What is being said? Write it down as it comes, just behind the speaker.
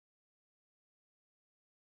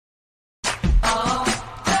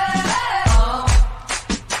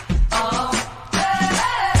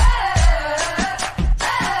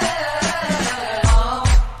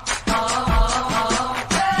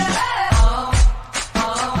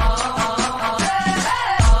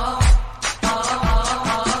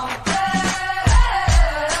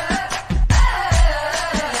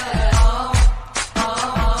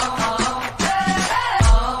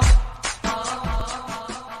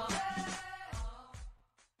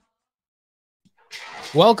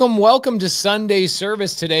Welcome to Sunday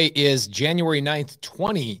service. Today is January 9th,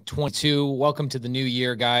 2022. Welcome to the new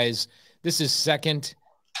year, guys. This is second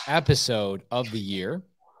episode of the year.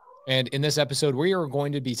 And in this episode, we are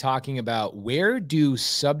going to be talking about where do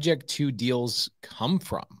subject to deals come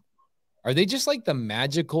from? Are they just like the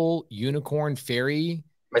magical unicorn fairy?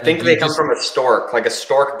 I think they come from a stork. Like a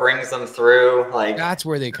stork brings them through. Like that's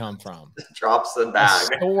where they come from. Drops the bag.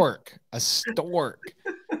 A stork.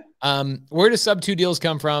 Where do sub 2 deals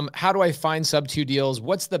come from? How do I find sub 2 deals?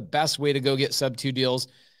 What's the best way to go get sub 2 deals?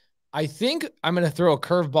 I think I'm going to throw a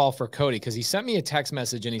curveball for Cody because he sent me a text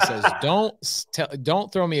message and he says,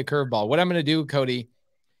 don't throw me a curveball. What I'm going to do, Cody,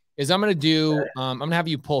 is I'm going to have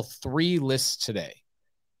you pull 3 lists today.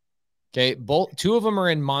 Okay. 2 of them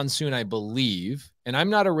are in Monsoon, I believe. And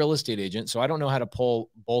I'm not a real estate agent, so I don't know how to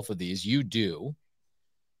pull both of these. You do.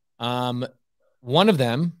 One of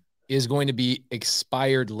them is going to be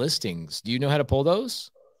expired listings. Do you know how to pull those?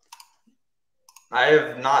 I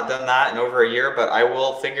have not done that in over a year, but I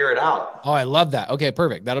will figure it out. Oh, I love that. Okay,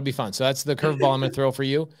 perfect. That'll be fun. So that's the curveball I'm going to throw for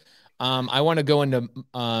you. I want to go into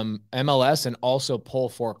MLS and also pull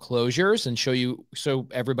foreclosures and show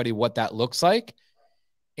everybody what that looks like.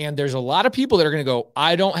 And there's a lot of people that are going to go,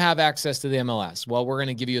 I don't have access to the MLS. Well, we're going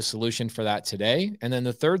to give you a solution for that today. And then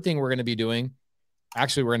the third thing we're going to be doing,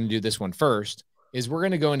 actually, we're going to do this one first, is we're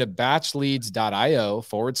going to go into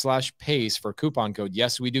batchleads.io/PACE for coupon code.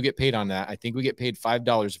 Yes, we do get paid on that. I think we get paid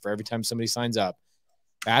 $5 for every time somebody signs up.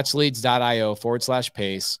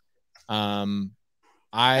 Batchleads.io/PACE.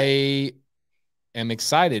 I am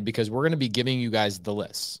excited because we're going to be giving you guys the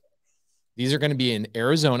lists. These are going to be in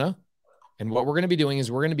Arizona. And what we're going to be doing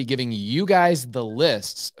is we're going to be giving you guys the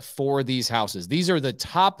lists for these houses. These are the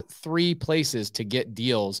top 3 places to get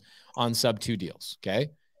deals on sub 2 deals. Okay.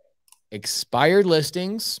 Expired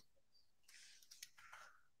listings,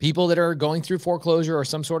 people that are going through foreclosure or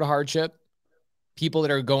some sort of hardship, people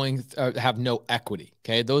that are have no equity.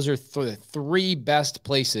 Okay. Those are the 3 best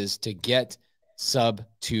places to get sub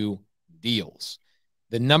 2 deals.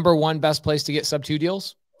 The number 1 best place to get sub 2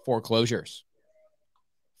 deals, foreclosures.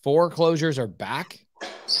 Foreclosures are back.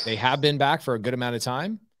 They have been back for a good amount of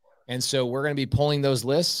time. And so we're going to be pulling those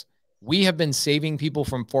lists. We have been saving people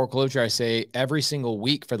from foreclosure, I say, every single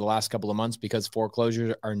week for the last couple of months because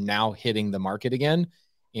foreclosures are now hitting the market again,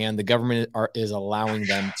 and the government is allowing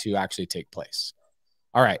them to actually take place.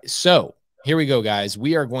 All right, so here we go, guys.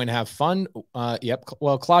 We are going to have fun. Yep.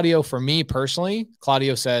 Well, Claudio, for me personally,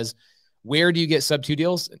 Claudio says, where do you get sub 2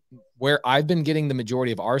 deals? Where I've been getting the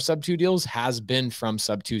majority of our sub 2 deals has been from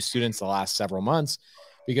sub 2 students the last several months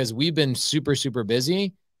because we've been super, super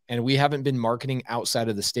busy. And we haven't been marketing outside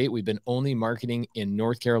of the state. We've been only marketing in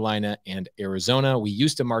North Carolina and Arizona. We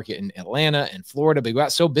used to market in Atlanta and Florida, but we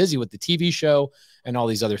got so busy with the TV show and all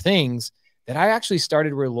these other things that I actually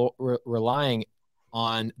started relying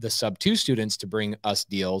on the sub 2 students to bring us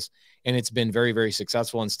deals. And it's been very, very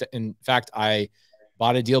successful. In fact, I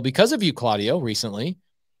bought a deal because of you, Claudio, recently.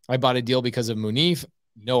 I bought a deal because of Munif,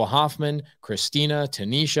 Noah Hoffman, Christina,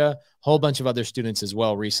 Tanisha, a whole bunch of other students as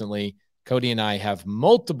well recently. Cody and I have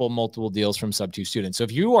multiple deals from sub 2 students. So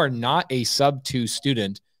if you are not a sub 2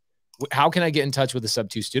 student, how can I get in touch with a sub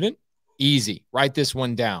 2 student? Easy. Write this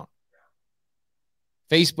one down.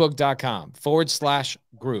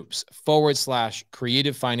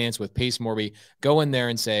 Facebook.com/groups/creative finance with Pace Morby. Go in there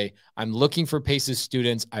and say, I'm looking for Pace's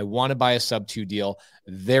students. I want to buy a sub 2 deal.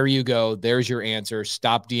 There you go. There's your answer.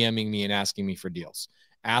 Stop DMing me and asking me for deals.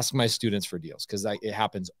 Ask my students for deals because it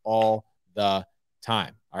happens all the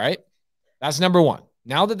time. All right. That's number 1.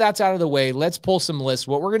 Now that that's out of the way, let's pull some lists.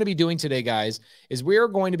 What we're going to be doing today, guys, is we are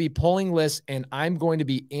going to be pulling lists, and I'm going to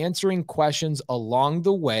be answering questions along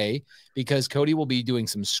the way because Cody will be doing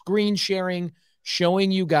some screen sharing, showing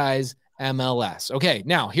you guys MLS. Okay,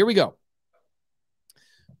 now here we go.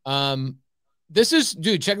 This is,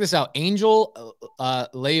 dude, check this out. Angel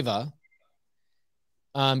Leva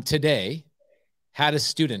today had a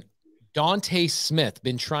student, Dante Smith,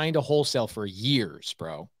 been trying to wholesale for years,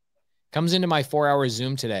 bro. Comes into my 4-hour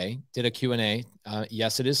Zoom today, did a Q&A.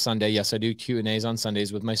 Yes, it is Sunday. Yes, I do Q&As on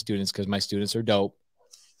Sundays with my students because my students are dope.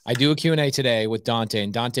 I do a Q&A today with Dante,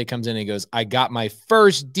 and Dante comes in and he goes, I got my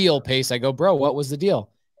first deal, Pace. I go, bro, what was the deal?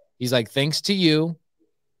 He's like, thanks to you,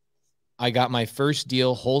 I got my first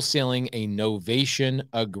deal wholesaling a novation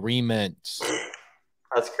agreement.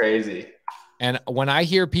 That's crazy. And when I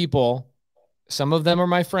hear people, some of them are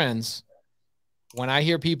my friends, when I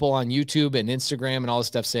hear people on YouTube and Instagram and all this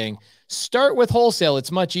stuff saying, start with wholesale,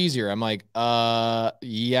 it's much easier. I'm like,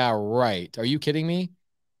 yeah, right. Are you kidding me?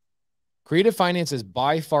 Creative finance is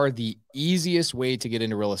by far the easiest way to get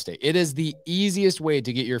into real estate. It is the easiest way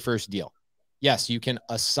to get your first deal. Yes, you can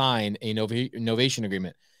assign a novation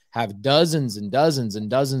agreement. Have dozens and dozens and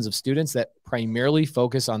dozens of students that primarily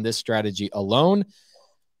focus on this strategy alone.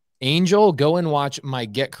 Angel, go and watch my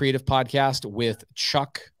Get Creative podcast with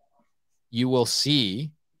Chuck. You will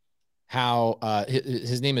see how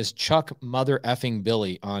his name is Chuck Mother Effing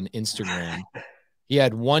Billy on Instagram. He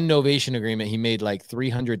had one novation agreement. He made like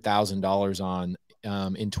 $300,000 on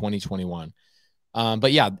in 2021.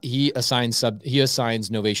 But yeah, he assigns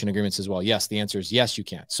novation agreements as well. Yes, the answer is yes, you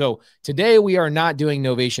can. So today we are not doing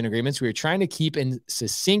novation agreements. We are trying to keep in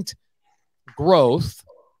succinct growth.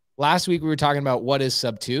 Last week we were talking about what is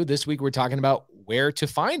sub 2. This week we're talking about where to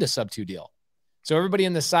find a sub 2 deal. So everybody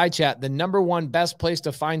in the side chat, the #1 best place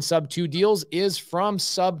to find sub 2 deals is from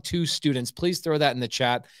sub 2 students. Please throw that in the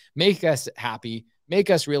chat. Make us happy. Make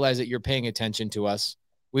us realize that you're paying attention to us.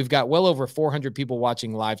 We've got well over 400 people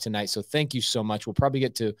watching live tonight, so thank you so much. We'll probably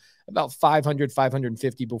get to about 500,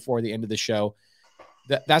 550 before the end of the show.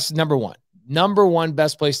 That's #1. #1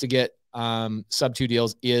 best place to get sub 2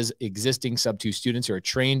 deals is existing sub 2 students who are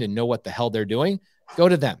trained and know what the hell they're doing. Go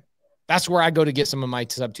to them. That's where I go to get some of my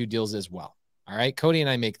sub 2 deals as well. All right. Cody and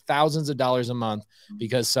I make thousands of dollars a month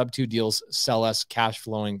because sub 2 deals sell us cash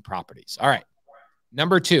flowing properties. All right.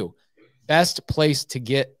 #2, best place to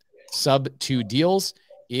get sub 2 deals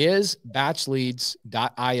is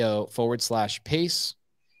batchleads.io/pace.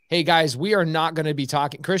 Hey guys, we are not going to be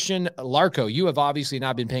talking. Christian Larco, you have obviously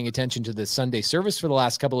not been paying attention to the Sunday service for the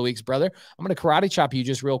last couple of weeks, brother. I'm going to karate chop you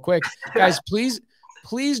just real quick. Guys, please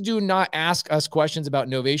do not ask us questions about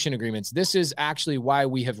novation agreements. This is actually why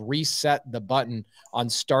we have reset the button on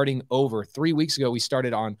starting over. 3 weeks ago, we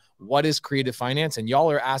started on what is creative finance, and y'all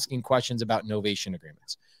are asking questions about novation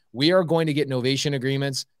agreements. We are going to get novation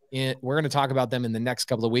agreements. We're going to talk about them in the next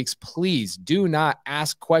couple of weeks. Please do not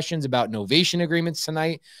ask questions about novation agreements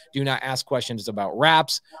tonight. Do not ask questions about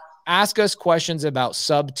wraps. Ask us questions about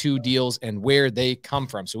sub 2 deals and where they come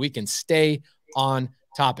from so we can stay on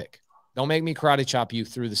topic. Don't make me karate chop you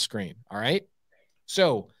through the screen. All right.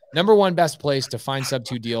 So #1 best place to find sub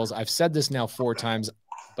 2 deals. I've said this now 4 times,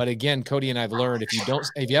 but again, Cody and I've learned if you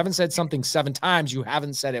haven't said something 7 times, you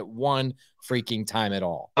haven't said it 1 freaking time at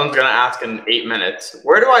all. I'm going to ask in 8 minutes.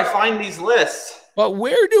 Where do I find these lists? But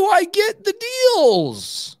where do I get the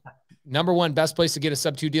deals? #1 best place to get a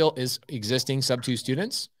sub 2 deal is existing sub 2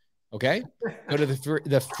 students. Okay. Go to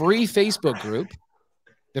the free Facebook group.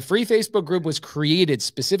 The free Facebook group was created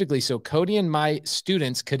specifically so Cody and my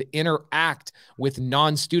students could interact with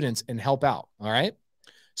non-students and help out. All right.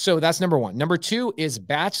 So that's #1. #2 is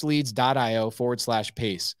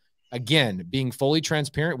batchleads.io/pace. Again, being fully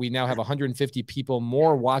transparent, we now have 150 people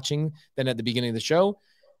more watching than at the beginning of the show.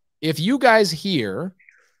 If you guys hear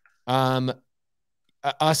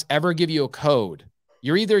us ever give you a code,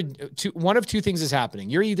 you're either one of 2 things is happening.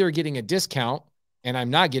 You're either getting a discount and I'm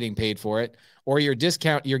not getting paid for it, or you're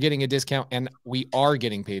getting a discount and we are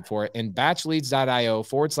getting paid for it. And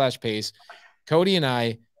batchleads.io/pace, Cody and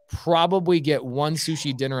I probably get 1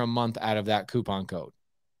 sushi dinner a month out of that coupon code.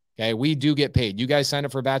 Okay. We do get paid. You guys sign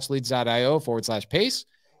up for batchleads.io/pace.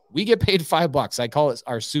 We get paid $5. I call it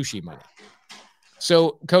our sushi money.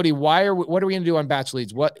 So Cody, what are we going to do on Batch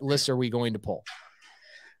Leads? What lists are we going to pull?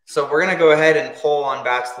 So we're going to go ahead and pull on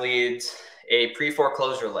Batch Leads a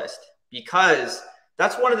pre-foreclosure list, because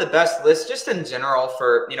that's one of the best lists just in general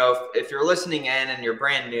for, if you're listening in and you're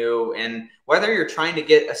brand new, and whether you're trying to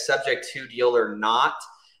get a subject to deal or not,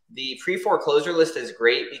 the pre-foreclosure list is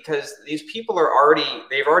great because these people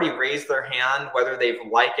they've already raised their hand, whether they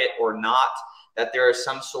like it or not, that there is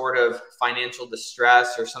some sort of financial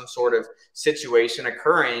distress or some sort of situation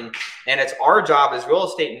occurring. And it's our job as real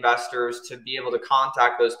estate investors to be able to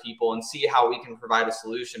contact those people and see how we can provide a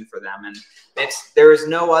solution for them. And there is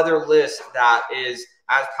no other list that is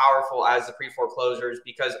as powerful as the pre-foreclosures,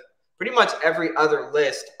 because pretty much every other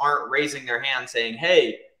list aren't raising their hand saying,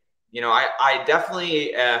 hey, I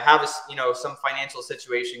definitely have some financial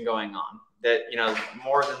situation going on that,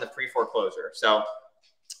 more than the pre-foreclosure. So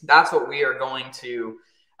that's what we are going to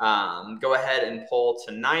go ahead and pull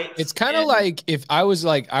tonight. It's kind of like if I was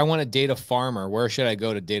like, I want to date a farmer, where should I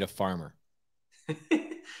go to date a farmer?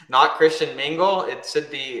 Not Christian Mingle. It should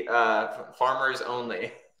be farmers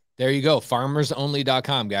only. There you go.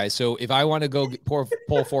 Farmersonly.com, guys. So if I want to go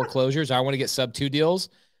pull foreclosures, I want to get sub 2 deals,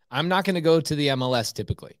 I'm not going to go to the MLS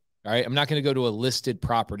typically. All right. I'm not going to go to a listed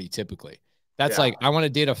property typically. That's like, I want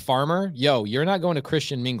to date a farmer. Yo, you're not going to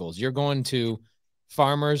Christian Mingles. You're going to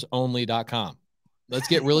farmersonly.com. Let's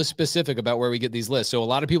get really specific about where we get these lists. So a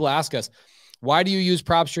lot of people ask us, why do you use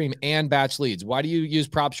PropStream and Batch Leads? Why do you use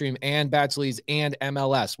PropStream and Batch Leads and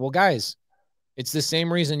MLS? Well, guys, it's the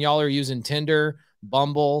same reason y'all are using Tinder,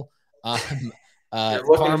 Bumble, You're looking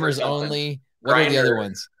for Farmers something. Only. What are the other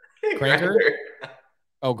ones? Cranker? Grinder.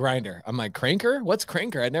 Oh, Grinder. I'm like, Cranker? What's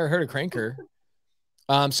Cranker? I'd never heard of Cranker.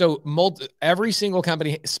 So every single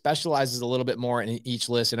company specializes a little bit more in each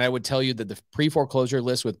list. And I would tell you that the pre-foreclosure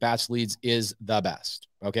list with batch leads is the best.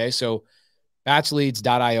 Okay. So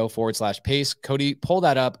batchleads.io/Pace. Cody, pull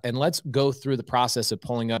that up and let's go through the process of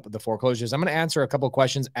pulling up the foreclosures. I'm going to answer a couple of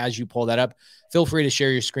questions as you pull that up. Feel free to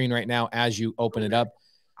share your screen right now as you open it up.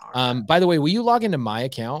 By the way, will you log into my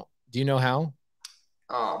account? Do you know how?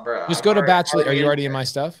 Oh, bro. Just go to batch lead. Are you already in my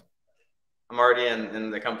stuff? I'm already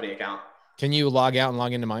in the company account. Can you log out and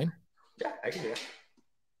log into mine? Yeah, I can do it.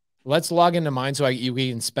 Let's log into mine so you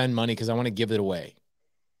can spend money because I want to give it away.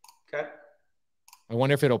 Okay. I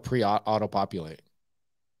wonder if it'll auto-populate.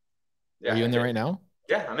 Yeah, Are you in there right now?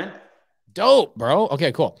 Yeah, I'm in. Dope, bro.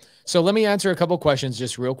 Okay, cool. So let me answer a couple questions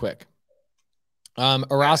just real quick.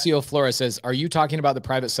 Horacio Flores says, are you talking about the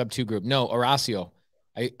private sub 2 group? No, Horacio,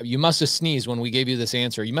 you must have sneezed when we gave you this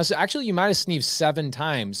answer. You might have sneezed 7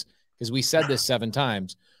 times because we said this 7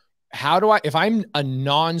 times. If I'm a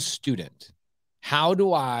non-student, how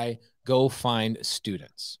do I go find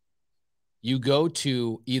students? You go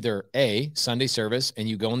to either A, Sunday service, and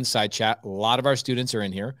you go in the side chat. A lot of our students are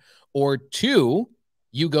in here. Or 2,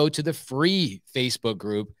 you go to the free Facebook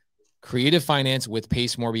group. Creative Finance with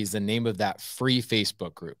Pace Morby is the name of that free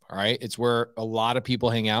Facebook group. All right. It's where a lot of people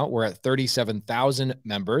hang out. We're at 37,000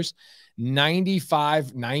 members.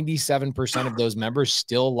 97% of those members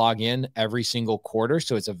still log in every single quarter.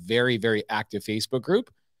 So it's a very, very active Facebook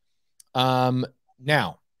group.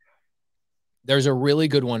 Now, there's a really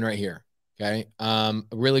good one right here. Okay. A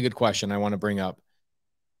really good question I want to bring up.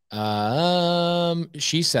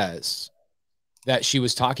 She says that she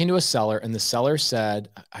was talking to a seller and the seller said,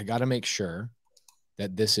 I got to make sure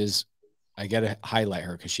that this is, I got to highlight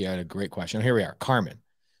her because she had a great question. Here we are, Carmen.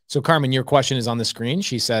 So Carmen, your question is on the screen.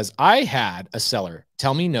 She says, I had a seller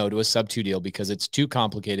tell me no to a sub 2 deal because it's too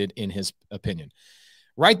complicated in his opinion.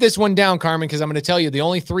 Write this one down, Carmen, because I'm going to tell you the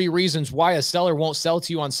only 3 reasons why a seller won't sell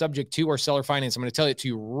to you on subject to or seller finance. I'm going to tell it to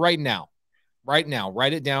you right now. Right now.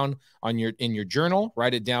 Write it down in your journal.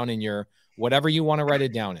 Write it down in your whatever you want to write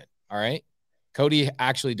it down in. All right. Cody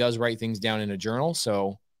actually does write things down in a journal,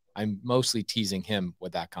 so I'm mostly teasing him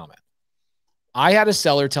with that comment. I had a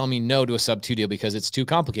seller tell me no to a sub 2 deal because it's too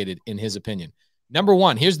complicated in his opinion. Number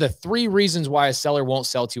 1, here's the 3 reasons why a seller won't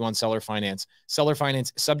sell to you on seller finance. Seller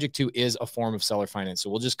finance subject to is a form of seller finance. So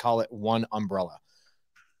we'll just call it one umbrella.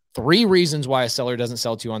 3 reasons why a seller doesn't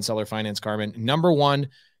sell to you on seller finance, Carmen. Number 1,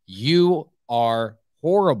 you are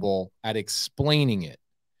horrible at explaining it.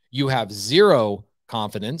 You have 0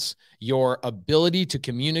 confidence. Your ability to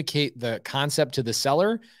communicate the concept to the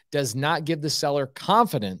seller does not give the seller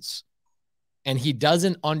confidence, and he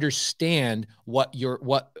doesn't understand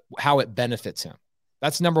how it benefits him.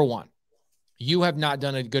 That's number 1. You have not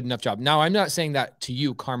done a good enough job. Now, I'm not saying that to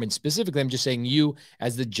you, Carmen, specifically. I'm just saying you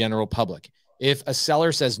as the general public. If a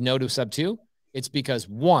seller says no to sub 2, it's because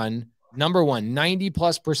number 1,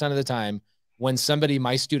 90+% of the time, when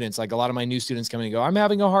my students, like a lot of my new students come in and go, I'm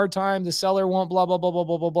having a hard time. The seller won't blah, blah, blah, blah,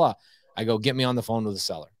 blah, blah, blah. I go, get me on the phone with the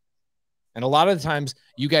seller. And a lot of the times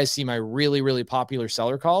you guys see my really, really popular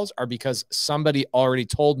seller calls are because somebody already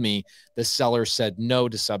told me the seller said no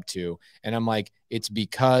to sub 2. And I'm like, it's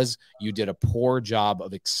because you did a poor job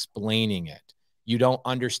of explaining it. You don't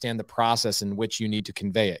understand the process in which you need to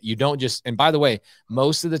convey it. You don't just, and by the way,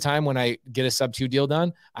 most of the time when I get a sub 2 deal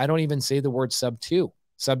done, I don't even say the word sub 2.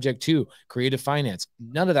 Subject to, creative finance.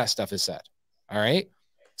 None of that stuff is said. All right.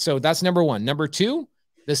 So that's number 1. Number 2,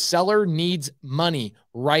 the seller needs money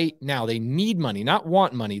right now. They need money, not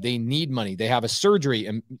want money. They need money. They have a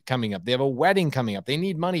surgery coming up. They have a wedding coming up. They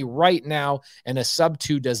need money right now. And a sub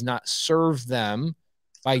 2 does not serve them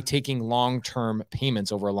by taking long-term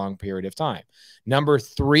payments over a long period of time. Number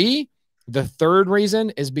 3, the 3rd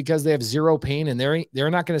reason is because they have 0 pain and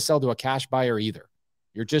they're not going to sell to a cash buyer either.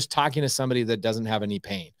 You're just talking to somebody that doesn't have any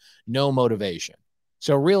pain, no motivation.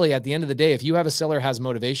 So really, at the end of the day, if you have a seller who has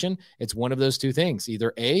motivation, it's one of those 2 things.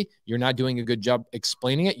 Either A, you're not doing a good job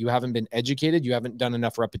explaining it. You haven't been educated. You haven't done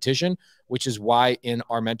enough repetition, which is why in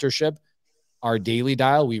our mentorship, our daily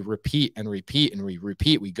dial, we repeat and repeat and we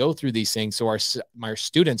repeat. We go through these things. So my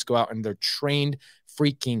students go out and they're trained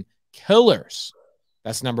freaking killers.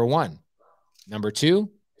 That's number 1. Number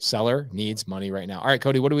 2, seller needs money right now. All right,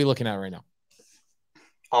 Cody, what are we looking at right now?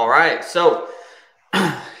 All right. So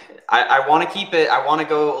I want to keep it. I want to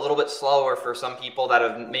go a little bit slower for some people that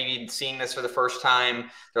have maybe seeing this for the first time.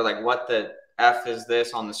 They're like, what the F is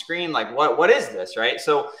this on the screen? Like, what is this? Right.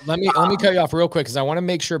 So let me cut you off real quick because I want to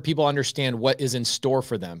make sure people understand what is in store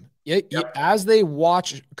for them. As they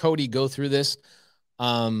watch Cody go through this,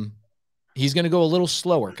 he's going to go a little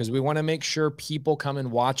slower because we want to make sure people come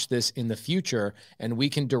and watch this in the future and we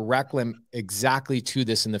can direct them exactly to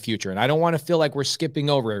this in the future. And I don't want to feel like we're skipping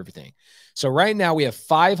over everything. So right now we have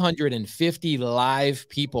 550 live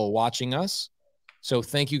people watching us. So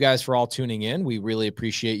thank you guys for all tuning in. We really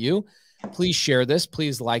appreciate you. Please share this.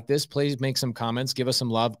 Please like this. Please make some comments. Give us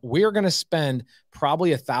some love. We're going to spend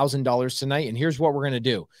probably $1,000 tonight. And here's what we're going to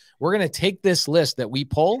do. We're going to take this list that we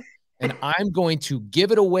pull, and I'm going to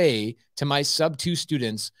give it away to my sub-2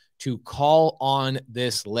 students to call on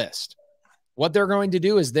this list. What they're going to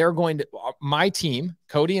do is my team,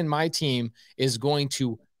 Cody and my team, is going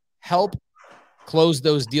to help close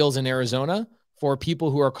those deals in Arizona for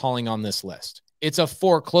people who are calling on this list. It's a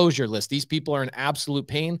foreclosure list. These people are in absolute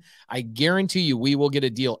pain. I guarantee you we will get a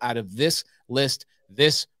deal out of this list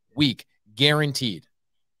this week. Guaranteed.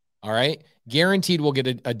 All right? Guaranteed we'll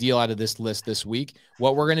get a deal out of this list this week.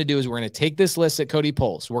 What we're going to do is we're going to take this list that Cody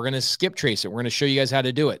pulls. We're going to skip trace it. We're going to show you guys how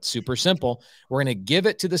to do it. Super simple. We're going to give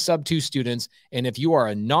it to the sub-2 students. And if you are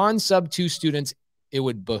a non-sub-2 student, it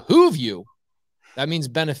would behoove you. That means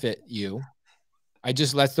benefit you.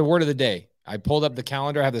 That's the word of the day. I pulled up the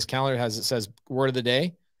calendar. I have this calendar. It says word of the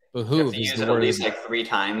day. Behoove. You have to use it at least like 3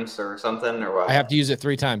 times or something, or what? I have to use it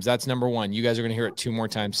 3 times. That's number 1. You guys are going to hear it 2 more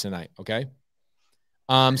times tonight. Okay.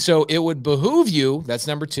 So it would behoove you. That's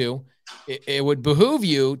number 2. It would behoove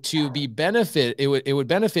you to be benefit. It would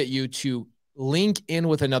benefit you to link in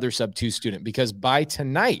with another sub-2 student, because by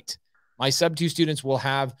tonight, my sub-2 students will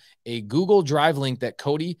have a Google Drive link that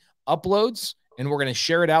Cody uploads, and we're going to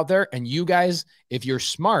share it out there. And you guys, if you're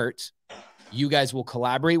smart, you guys will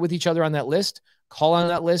collaborate with each other on that list, call on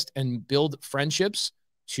that list, and build friendships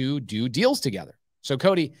to do deals together. So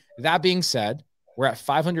Cody, that being said, we're at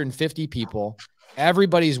 550 people.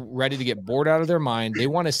 Everybody's ready to get bored out of their mind. They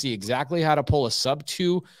want to see exactly how to pull a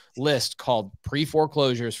sub-2 list called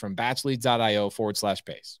pre-foreclosures from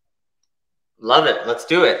batchleads.io/Pace. Love it. Let's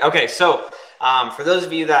do it. Okay. So for those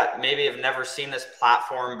of you that maybe have never seen this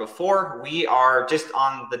platform before, we are just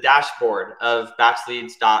on the dashboard of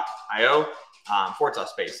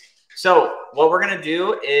batchleads.io/Pace. So what we're going to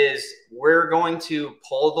do is we're going to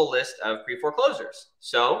pull the list of pre-foreclosures.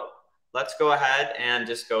 So let's go ahead and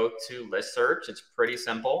just go to list search. It's pretty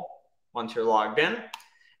simple once you're logged in.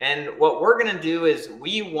 And what we're going to do is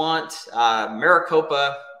we want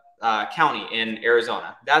Maricopa County in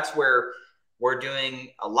Arizona. That's where we're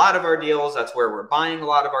doing a lot of our deals. That's where we're buying a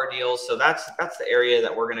lot of our deals. So that's the area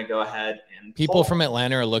that we're going to go ahead and pull. People from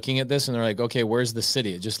Atlanta are looking at this and they're like, okay, where's the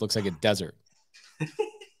city? It just looks like a desert.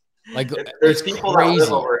 Like there's people crazy. That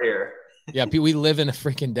live over here. Yeah, we live in a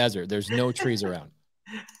freaking desert. There's no trees around.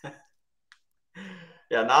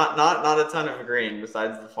 Yeah, not a ton of green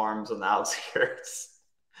besides the farms on the outskirts.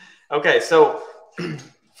 Okay, so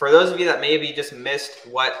for those of you that maybe just missed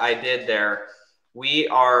what I did there, we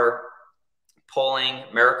are pulling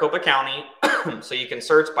Maricopa County. So you can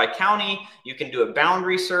search by county. You can do a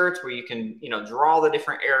boundary search where you can, draw the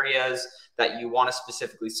different areas that you want to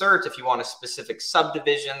specifically search. If you want a specific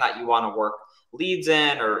subdivision that you want to work leads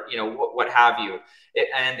in, or, what have you.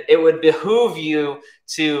 And it would behoove you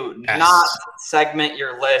to not segment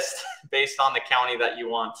your list based on the county that you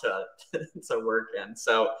want to work in.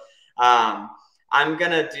 So I'm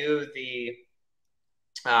going to do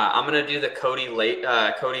the Cody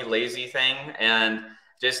lazy thing and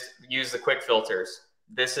just use the quick filters.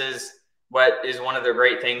 This is what is one of the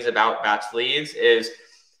great things about batch leads is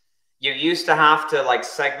you used to have to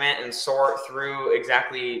segment and sort through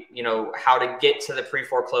exactly, how to get to the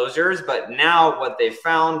pre-foreclosures. But now what they've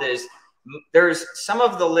found is there's some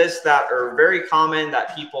of the lists that are very common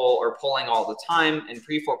that people are pulling all the time, and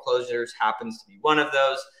pre-foreclosures happens to be one of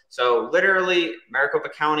those. So literally Maricopa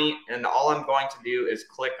County, and all I'm going to do is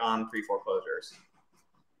click on pre-foreclosures.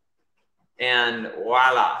 And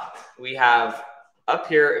voila, we have up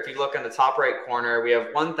here, if you look in the top right corner, we have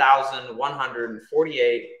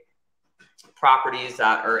 1,148 properties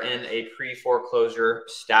that are in a pre-foreclosure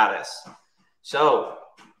status. So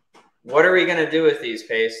what are we going to do with these,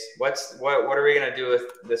 Pace? What are we going to do with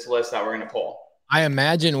this list that we're going to pull? I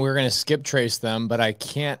imagine we're going to skip trace them, but I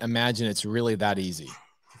can't imagine it's really that easy.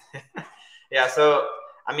 Yeah. So,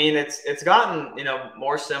 I mean, it's gotten,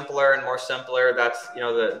 more simpler and more simpler. That's,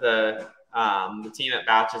 the team at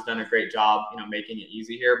Batch has done a great job, making it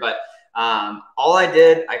easy here. But all I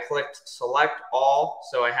did, I clicked select all.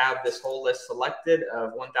 So I have this whole list selected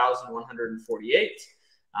of 1,148.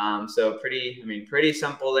 So pretty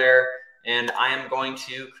simple there. And I am going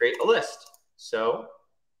to create a list. So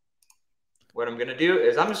what I'm going to do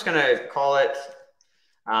is I'm just going to call it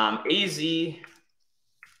AZ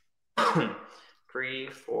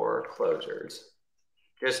Pre-foreclosures.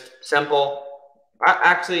 Just simple.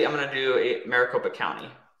 Actually, I'm going to do a Maricopa County.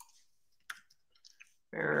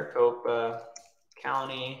 Maricopa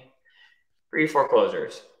County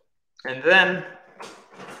pre-foreclosures. And then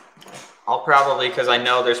I'll probably, because I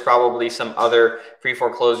know there's probably some other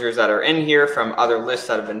pre-foreclosures that are in here from other lists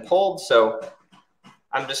that have been pulled. So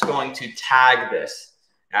I'm just going to tag this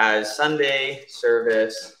as Sunday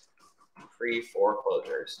service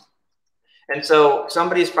pre-foreclosures. And so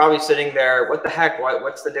somebody's probably sitting there, what the heck?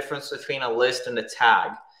 What's the difference between a list and a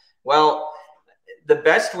tag? Well, the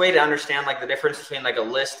best way to understand like the difference between like a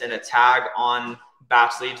list and a tag on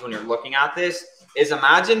batch leads when you're looking at this is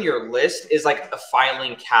imagine your list is like a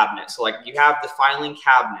filing cabinet. So like you have the filing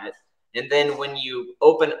cabinet, and then when you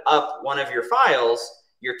open up one of your files,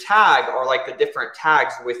 your tag are like the different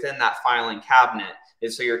tags within that filing cabinet.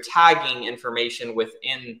 And so you're tagging information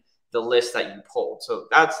within the list that you pulled. So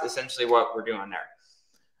that's essentially what we're doing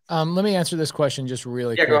there. Let me answer this question just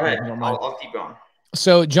really quick. Yeah, go ahead. I'll keep going.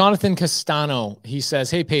 So Jonathan Castano, he says,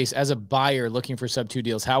 hey, Pace, as a buyer looking for sub-2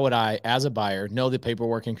 deals, how would I, as a buyer, know the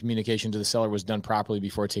paperwork and communication to the seller was done properly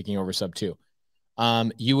before taking over sub-2?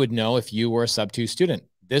 You would know if you were a sub-2 student.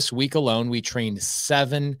 This week alone, we trained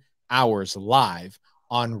 7 hours live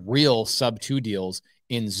on real sub-2 deals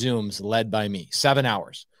in Zooms led by me. 7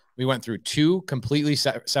 hours. We went through 2 completely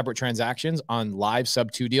separate transactions on live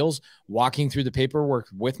sub-2 deals, walking through the paperwork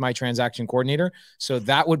with my transaction coordinator. So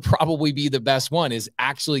that would probably be the best one, is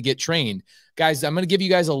actually get trained. Guys, I'm going to give you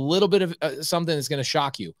guys a little bit of something that's going to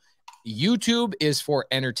shock you. YouTube is for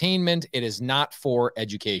entertainment. It is not for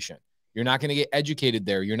education. You're not going to get educated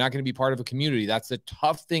there. You're not going to be part of a community. That's the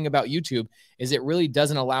tough thing about YouTube, is it really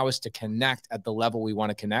doesn't allow us to connect at the level we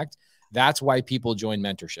want to connect. That's why people join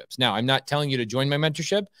mentorships. Now, I'm not telling you to join my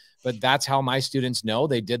mentorship, but that's how my students know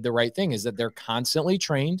they did the right thing, is that they're constantly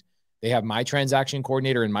trained. They have my transaction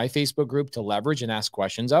coordinator in my Facebook group to leverage and ask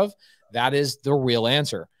questions of. That is the real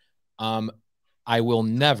answer. I will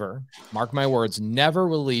never, mark my words, never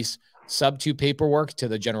release sub-2 paperwork to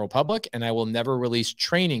the general public, and I will never release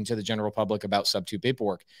training to the general public about sub-2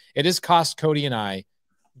 paperwork. It has cost Cody and I,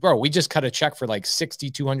 bro, we just cut a check for like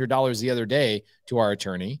 $6,200 the other day to our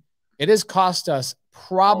attorney. It has cost us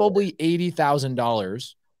probably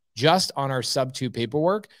 $80,000 just on our sub-2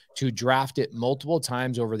 paperwork to draft it multiple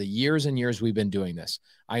times over the years and years we've been doing this.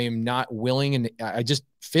 I am not willing, and I just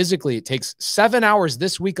physically, it takes 7 hours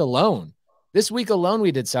this week alone. This week alone,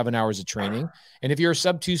 we did 7 hours of training. And if you're a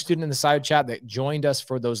sub-2 student in the side chat that joined us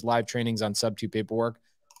for those live trainings on sub-2 paperwork,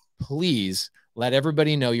 please let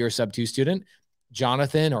everybody know you're a sub-2 student.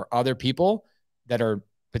 Jonathan or other people that are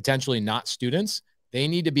potentially not students, they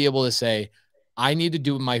need to be able to say, I need to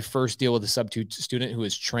do my first deal with a sub-2 student who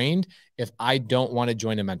is trained if I don't want to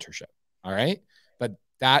join a mentorship. All right. But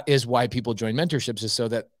that is why people join mentorships, is so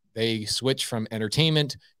that they switch from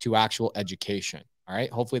entertainment to actual education. All right.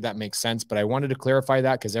 Hopefully that makes sense. But I wanted to clarify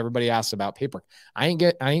that because everybody asks about paperwork. I ain't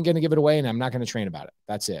going to give it away, and I'm not going to train about it.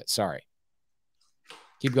 That's it. Sorry.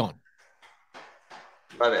 Keep going.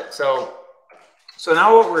 Love it. So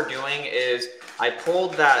now what we're doing is I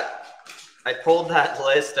pulled that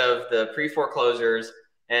list of the pre-foreclosures.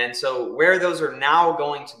 And so where those are now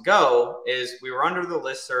going to go is, we were under the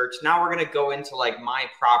list search. Now we're going to go into like my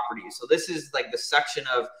properties. So this is like the section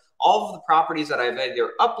of all of the properties that I've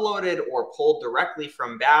either uploaded or pulled directly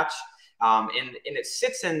from batch. And it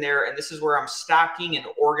sits in there. And this is where I'm stacking and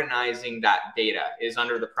organizing that data, is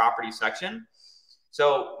under the property section.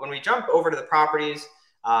 So when we jump over to the properties,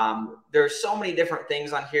 there's so many different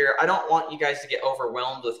things on here. I don't want you guys to get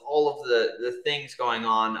overwhelmed with all of the things going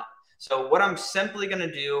on. So what I'm simply going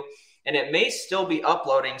to do, and it may still be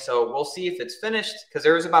uploading, so we'll see if it's finished, because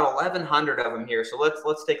there's about 1,100 of them here. So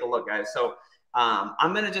let's take a look, guys. So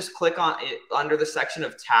I'm going to just click on it under the section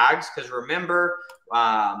of tags, because remember,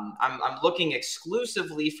 I'm looking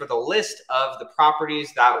exclusively for the list of the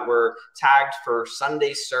properties that were tagged for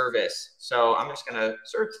Sunday service. So I'm just going to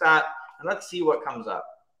search that, and let's see what comes up.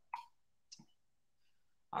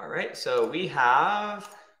 All right, so we have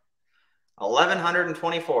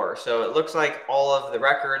 1,124. So it looks like all of the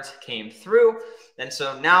records came through. And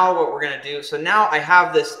so now what we're going to do, so now I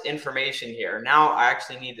have this information here. Now I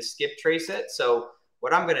actually need to skip trace it. So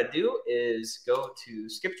what I'm going to do is go to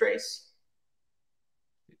skip trace.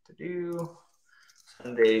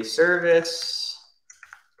 Sunday service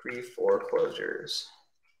pre-foreclosures.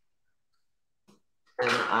 And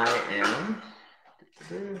I am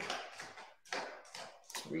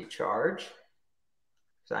recharge.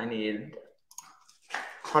 So I need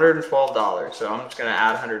 $112. So I'm just going to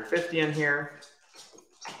add 150 in here.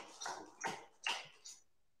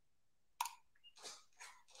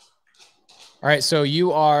 All right. So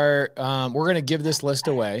you are, we're going to give this list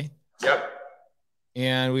away. Yep.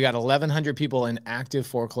 And we got 1,100 people in active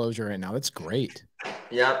foreclosure right now. That's great.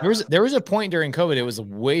 Yep. There was a point during COVID, it was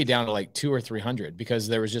way down to like 200 or 300 because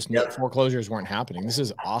there was just no foreclosures weren't happening. This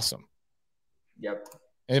is awesome. Yep.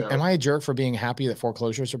 Am I a jerk for being happy that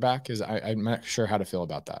foreclosures are back? Because I'm not sure how to feel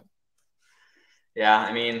about that. Yeah,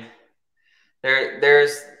 I mean,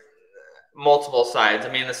 there's multiple sides. I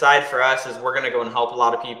mean, the side for us is we're going to go and help a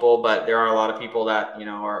lot of people, but there are a lot of people that, you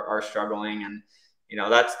know, are struggling, and, you know,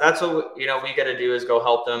 that's what, you know, we got to do is go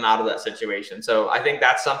help them out of that situation. So I think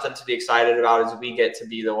that's something to be excited about, is we get to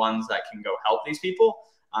be the ones that can go help these people.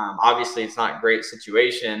 Obviously it's not a great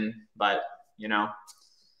situation, but, you know,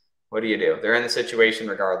 what do you do? They're in the situation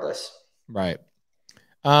regardless. Right.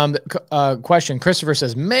 Question. Christopher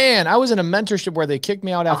says, man, I was in a mentorship where they kicked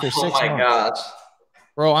me out after 6 months. Oh my gosh.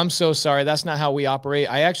 Bro, I'm so sorry. That's not how we operate.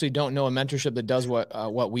 I actually don't know a mentorship that does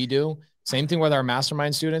what we do. Same thing with our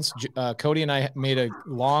mastermind students. Cody and I made a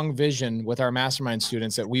long vision with our mastermind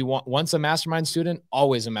students that we want once a mastermind student,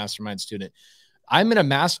 always a mastermind student. I'm in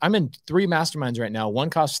 3 masterminds right now. One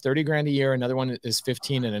costs 30 grand a year. Another one is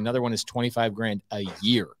 15, and another one is 25 grand a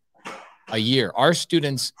year. Our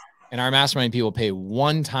students and our mastermind people pay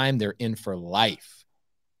one time. They're in for life.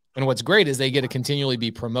 And what's great is they get to continually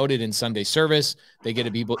be promoted in Sunday service. They get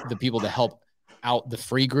to be the people to help out the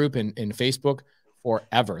free group in Facebook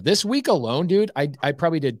forever. This week alone, dude, I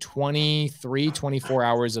probably did 23, 24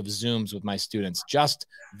 hours of Zooms with my students just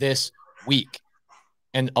this week.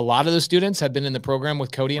 And a lot of the students have been in the program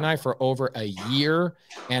with Cody and I for over a year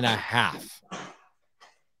and a half.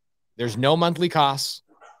 There's no monthly costs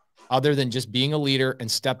other than just being a leader and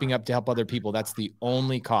stepping up to help other people. That's the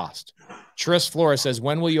only cost. Tris Flora says,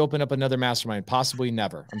 when will you open up another mastermind? Possibly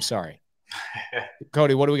never. I'm sorry.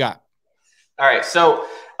 Cody, what do we got? All right. So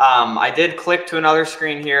I did click to another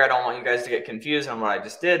screen here. I don't want you guys to get confused on what I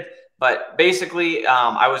just did. But basically,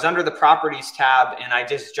 I was under the properties tab, and I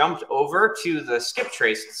just jumped over to the skip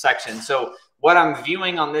trace section. So what I'm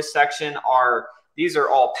viewing on this section these are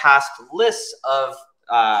all past lists of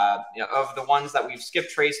the ones that we've skip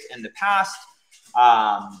traced in the past.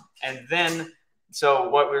 And then, so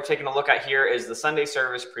what we're taking a look at here is the Sunday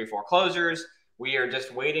service pre-foreclosures. We are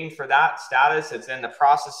just waiting for that status. It's in the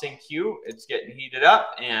processing queue. It's getting heated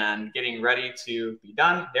up and getting ready to be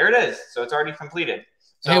done. There it is. So it's already completed.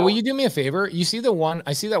 So, hey, will you do me a favor? You see the one,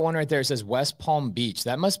 I see that one right there. It says West Palm Beach.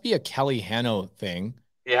 That must be a Kelly Hanno thing.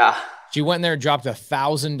 Yeah. She went in there and dropped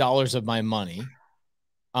 $1,000 of my money.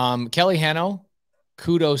 Kelly Hanno,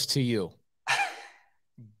 kudos to you.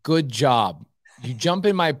 Good job. You jump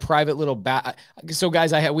in my private little batch. So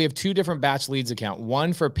guys, we have 2 different batch leads account.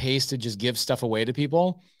 One for Pace to just give stuff away to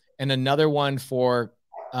people, and another one for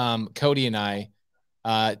Cody and I,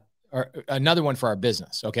 or another one for our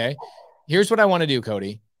business. Okay. Here's what I want to do,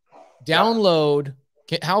 Cody. Download.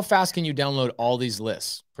 How fast can you download all these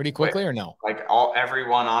lists? Pretty quickly, or no? Like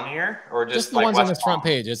everyone on here, or just the ones on this front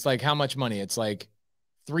page? It's like how much money? It's like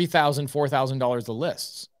 $3,000, $4,000 the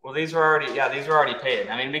lists. Well, these were already paid.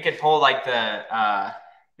 I mean, we could pull like we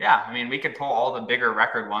could pull all the bigger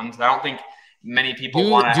record ones. I don't think many people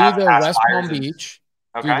want to have the West Palm Beach.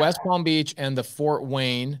 Okay. Do West Palm Beach and the Fort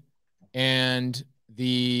Wayne and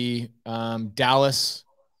the Dallas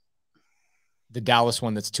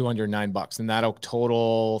one that's $209, and that'll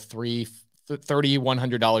total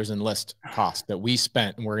 $3,100 in list cost that we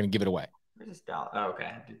spent, and we're going to give it away.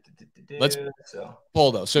 Okay. Let's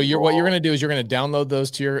pull those. So what you're going to do is you're going to download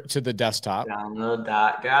those to the desktop. Download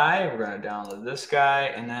that guy. We're going to download this guy,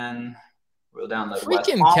 and then we'll download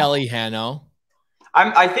freaking Kelly Hanno.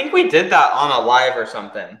 I think we did that on a live or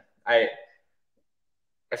something.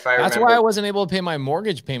 That's why I wasn't able to pay my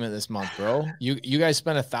mortgage payment this month, bro. You guys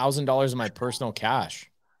spent $1,000 in my personal cash.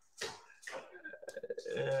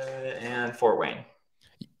 And Fort Wayne.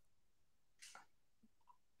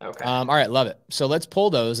 Okay. All right. Love it. So let's pull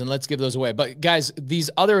those and let's give those away. But guys, these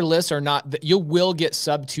other lists are not, you will get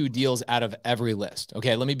sub 2 deals out of every list.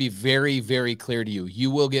 Okay. Let me be very, very clear to you. You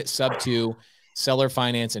will get sub 2 seller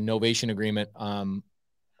finance and novation agreement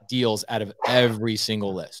deals out of every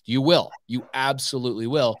single list. You absolutely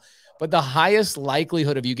will. But the highest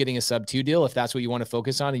likelihood of you getting a sub 2 deal, if that's what you want to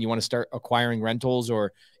focus on and you want to start acquiring rentals,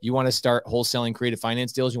 or you want to start wholesaling creative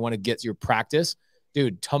finance deals, you want to get your practice,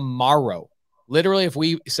 dude, tomorrow, literally, if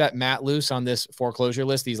we set Matt loose on this foreclosure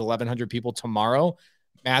list, these 1,100 people tomorrow,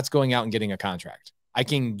 Matt's going out and getting a contract. I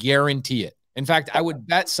can guarantee it. In fact, I would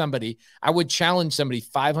challenge somebody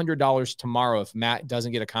 $500 tomorrow if Matt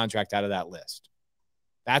doesn't get a contract out of that list.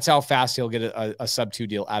 That's how fast he'll get a sub 2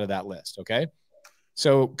 deal out of that list. Okay.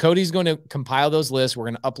 So Cody's going to compile those lists. We're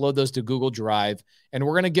going to upload those to Google Drive, and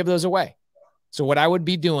we're going to give those away. So what I would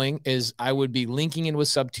be doing is I would be linking in with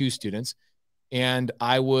sub 2 students, and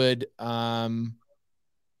I would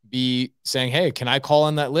be saying, hey, can I call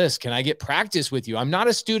on that list? Can I get practice with you? I'm not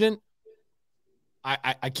a student.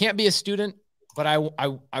 I can't be a student, but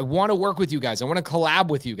I want to work with you guys. I want to collab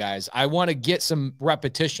with you guys. I want to get some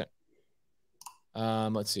repetition.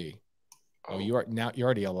 Let's see. Oh, you're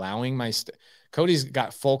already allowing my Cody's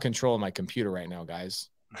got full control of my computer right now, guys.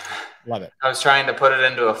 Love it. I was trying to put it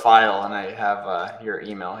into a file, and I have your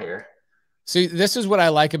email here. See, this is what I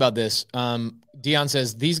like about this. Dion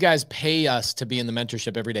says, these guys pay us to be in the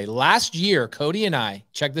mentorship every day. Last year, Cody and I,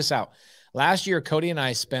 check this out. Last year, Cody and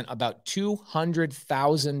I spent about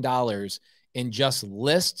 $200,000 in just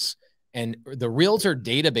lists, and the realtor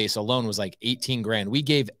database alone was like 18 grand. We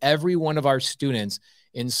gave every one of our students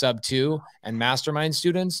in sub 2 and mastermind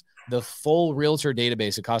students the full realtor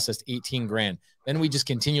database. It cost us 18 grand. Then we just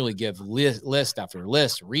continually give list after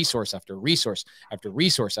list, resource after resource after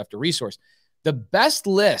resource after resource. The best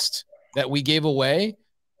list that we gave away,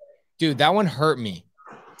 dude, that one hurt me.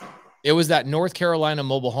 It was that North Carolina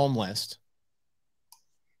mobile home list.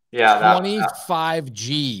 Yeah, 25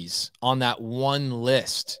 G's on that one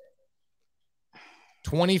list.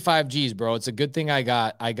 25 G's, bro. It's a good thing I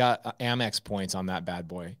got Amex points on that bad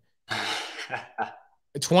boy.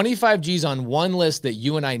 25 G's on one list that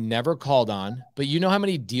you and I never called on, but you know how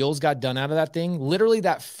many deals got done out of that thing? Literally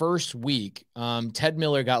that first week, Ted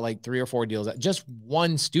Miller got like 3 or 4 deals. Just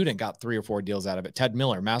one student got 3 or 4 deals out of it. Ted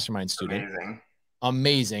Miller, mastermind student.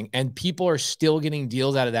 Amazing. And people are still getting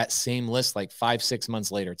deals out of that same list like 5-6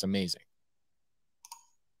 months later. It's amazing.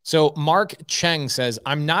 So Mark Cheng says,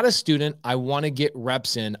 I'm not a student. I want to get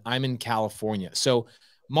reps in. I'm in California. So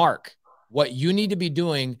Mark, what you need to be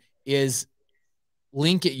doing is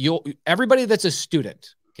link it. Everybody that's a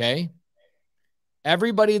student, okay?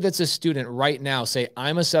 Everybody that's a student right now, say,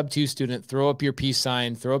 I'm a sub 2 student, throw up your peace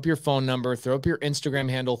sign, throw up your phone number, throw up your Instagram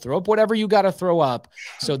handle, throw up whatever you got to throw up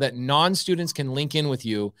so that non-students can link in with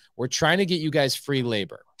you. We're trying to get you guys free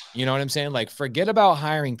labor. You know what I'm saying? Like, forget about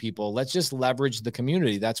hiring people. Let's just leverage the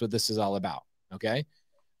community. That's what this is all about. Okay.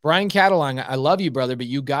 Brian Catalan, I love you, brother, but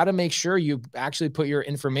you got to make sure you actually put your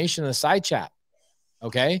information in the side chat.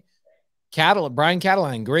 Okay. Brian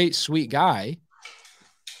Catalan, great, sweet guy.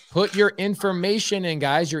 Put your information in,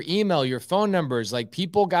 guys, your email, your phone numbers. Like,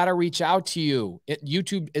 people got to reach out to you.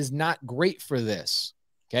 YouTube is not great for this.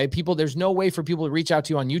 Okay. There's no way for people to reach out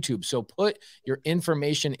to you on YouTube. So put your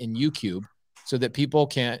information in YouTube so that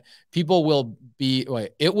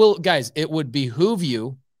it would behoove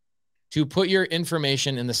you to put your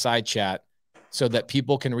information in the side chat so that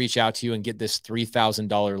people can reach out to you and get this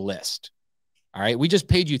 $3,000 list. All right. We just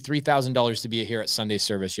paid you $3,000 to be here at Sunday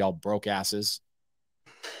service, y'all broke asses.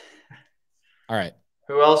 All right.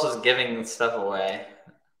 Who else is giving stuff away?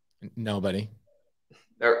 Nobody.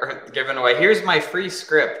 They're giving away. Here's my free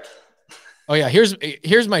script. Oh yeah.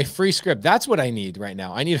 Here's my free script. That's what I need right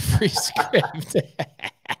now. I need a free script.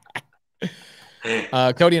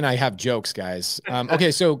 Cody and I have jokes, guys.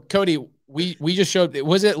 Okay. So Cody, we just showed,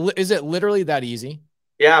 is it literally that easy?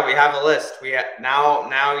 Yeah, we have a list.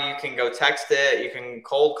 Now you can go text it. You can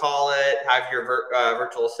cold call it. Have your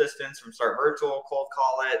virtual assistants from Start Virtual cold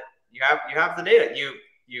call it. You have the data. You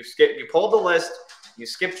pulled the list. You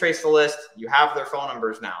skip trace the list. You have their phone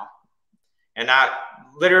numbers now. And that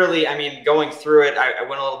literally, I mean, going through it, I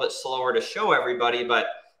went a little bit slower to show everybody, but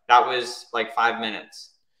that was like 5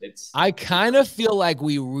 minutes. I kind of feel like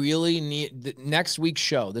we really need the next week's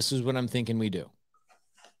show. This is what I'm thinking we do.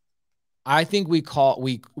 I think we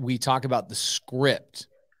talk about the script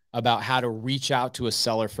about how to reach out to a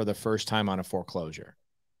seller for the first time on a foreclosure.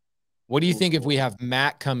 What do you think if we have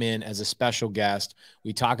Matt come in as a special guest?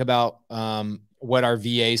 We talk about what our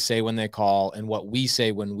VAs say when they call and what we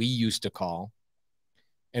say when we used to call.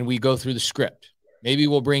 And we go through the script. Maybe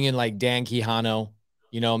we'll bring in like Dan Quijano,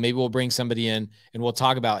 maybe we'll bring somebody in and we'll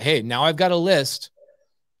talk about, hey, now I've got a list.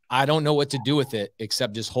 I don't know what to do with it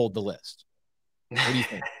except just hold the list. What do you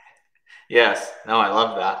think? Yes. No, I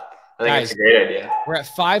love that. I think it's a great idea. We're at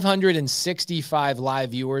 565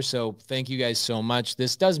 live viewers, so thank you guys so much.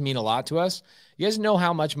 This does mean a lot to us. You guys know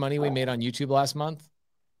how much money we made on YouTube last month?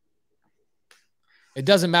 It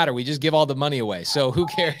doesn't matter. We just give all the money away, so who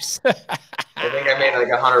cares? I think I made like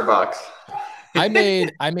 $100. I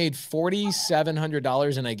made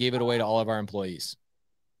 $4,700 and I gave it away to all of our employees.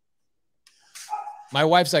 My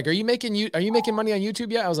wife's like, "Are you making money on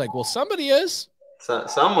YouTube yet?" I was like, "Well, somebody is." So,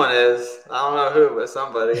 someone is. I don't know who, but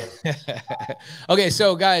somebody. Okay,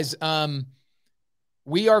 so guys,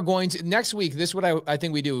 we are going to next week. This is what I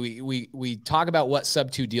think we do. We talk about what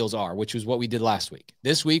sub 2 deals are, which was what we did last week.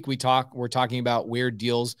 This week we're talking about where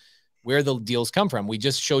deals where the deals come from. We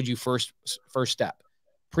just showed you first step,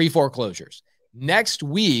 pre-foreclosures. Next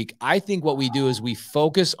week, I think what we do is we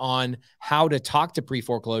focus on how to talk to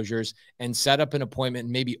pre-foreclosures and set up an appointment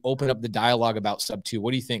and maybe open up the dialogue about sub 2.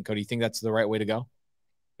 What do you think, Cody? You think that's the right way to go?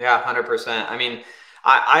 Yeah, 100%. I mean,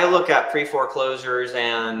 I look at pre-foreclosures,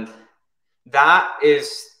 and that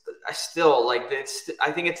is still like,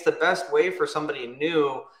 I think it's the best way for somebody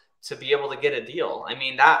new to be able to get a deal. I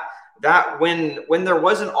mean, that when there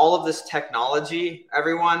wasn't all of this technology,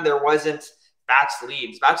 everyone, there wasn't batch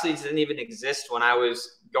leads. Batch leads didn't even exist when I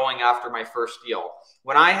was going after my first deal.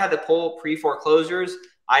 When I had to pull pre-foreclosures,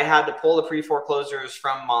 I had to pull the pre-foreclosures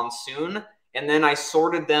from Monsoon, and then I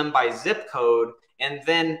sorted them by zip code and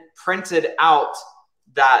then printed out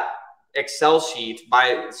that Excel sheet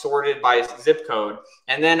sorted by zip code.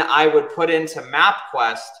 And then I would put into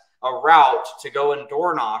MapQuest a route to go and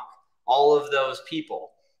door knock all of those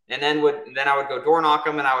people. And then I would go door knock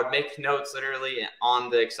them, and I would make notes literally on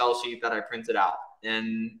the Excel sheet that I printed out.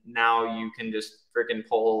 And now you can just freaking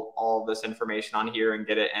pull all this information on here and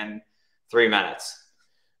get it in 3 minutes.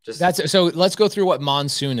 So let's go through what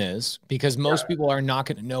Monsoon is, because most people are not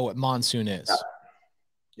going to know what Monsoon is.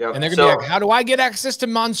 Yep. And they're going to be like, how do I get access to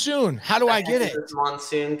Monsoon? How do I get it? This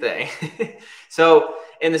Monsoon thing. So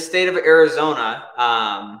in the state of Arizona,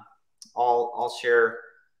 I'll share.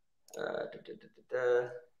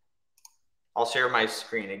 I'll share my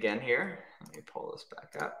screen again here. Let me pull this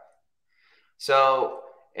back up. So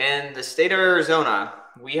in the state of Arizona,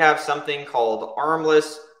 we have something called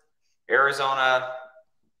Armless Arizona.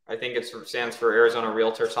 I think it stands for Arizona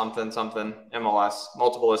Realtor something MLS,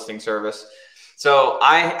 multiple listing service. So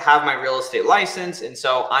I have my real estate license, and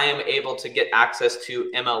so I am able to get access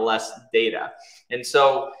to MLS data. And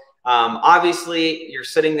so obviously you're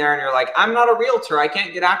sitting there and you're like, I'm not a realtor, I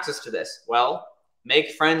can't get access to this. Well,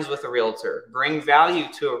 make friends with a realtor, bring value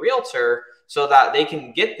to a realtor so that they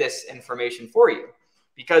can get this information for you.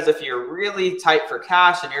 Because if you're really tight for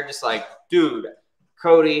cash and you're just like, dude,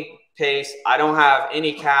 Cody, Pace, I don't have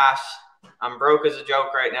any cash, I'm broke as a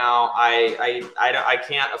joke right now, I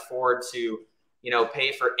can't afford to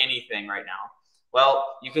pay for anything right now.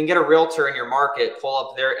 Well, you can get a realtor in your market, pull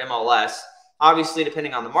up their MLS, obviously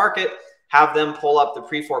depending on the market, have them pull up the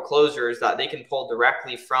pre-foreclosures that they can pull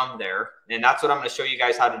directly from there. And that's what I'm going to show you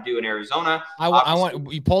guys how to do in Arizona. I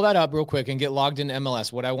want you pull that up real quick and get logged into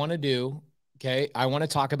MLS. What I want to do, okay, I want to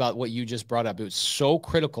talk about what you just brought up. It was so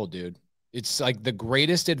critical, dude. It's like the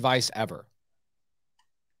greatest advice ever.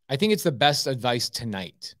 I think it's the best advice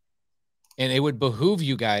tonight. And it would behoove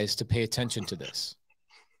you guys to pay attention to this.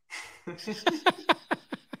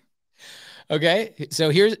 Okay, so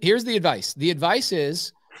here's the advice. The advice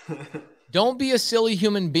is, don't be a silly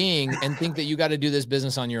human being and think that you got to do this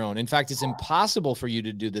business on your own. In fact, it's impossible for you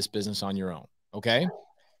to do this business on your own, okay?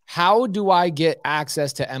 How do I get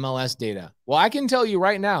access to MLS data? Well, I can tell you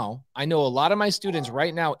right now, I know a lot of my students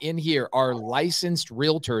right now in here are licensed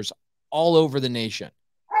realtors all over the nation.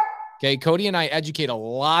 Okay, Cody and I educate a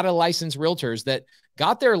lot of licensed realtors that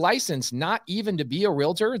got their license not even to be a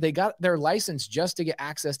realtor. They got their license just to get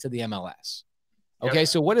access to the MLS. Okay, yep.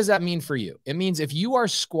 So what does that mean for you? It means if you are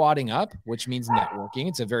squatting up, which means networking,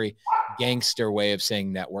 it's a very gangster way of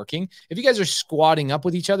saying networking. If you guys are squatting up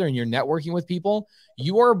with each other and you're networking with people,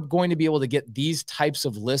 you are going to be able to get these types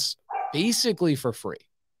of lists basically for free.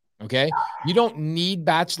 Okay, you don't need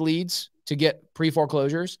batch leads to get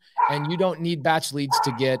pre-foreclosures, and you don't need batch leads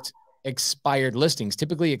to get expired listings.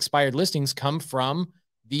 Typically, expired listings come from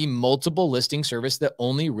the multiple listing service that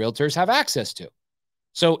only realtors have access to.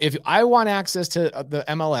 So if I want access to the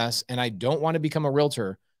MLS and I don't want to become a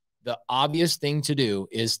realtor, the obvious thing to do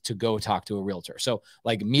is to go talk to a realtor. So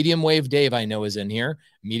like Medium Wave Dave, I know is in here.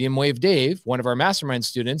 Medium Wave Dave, one of our mastermind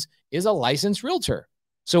students, is a licensed realtor.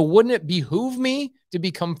 So wouldn't it behoove me to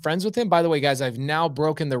become friends with him? By the way, guys, I've now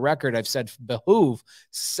broken the record. I've said behoove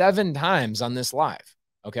 7 times on this live.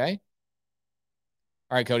 Okay.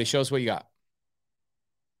 All right, Cody, show us what you got.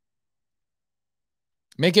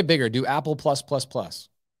 Make it bigger. Do Apple plus, plus, plus.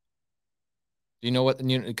 Do you know what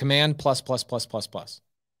the command plus, plus, plus, plus, plus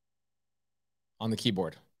on the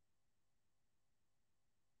keyboard?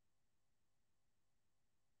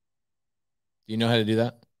 Do you know how to do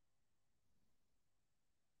that?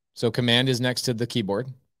 So command is next to the keyboard,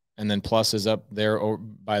 and then plus is up there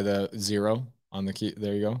by the 0 on the key.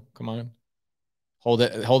 There you go. Come on. Hold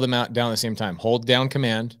them out down at the same time. Hold down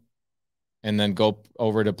command, and then go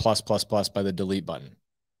over to plus, plus, plus by the delete button.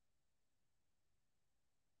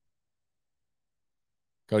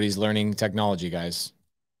 Cody's learning technology, guys.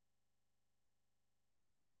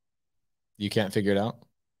 You can't figure it out?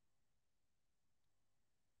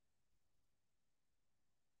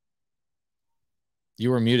 You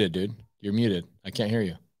were muted, dude. You're muted. I can't hear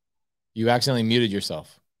you. You accidentally muted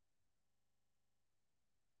yourself.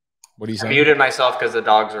 What are you saying? I muted myself because the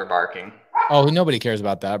dogs were barking. Oh, nobody cares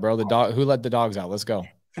about that, bro. The dog. Who let the dogs out? Let's go.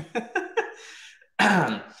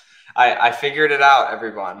 I figured it out,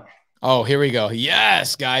 everyone. Oh, here we go.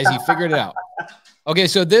 Yes, guys, he figured it out. Okay,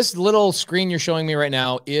 so this little screen you're showing me right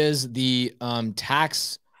now is the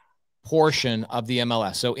tax portion of the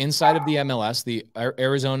MLS. So inside of the MLS, the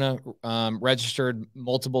Arizona Registered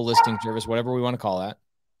Multiple Listing Service, whatever we want to call that,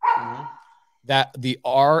 that the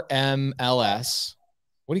RMLS,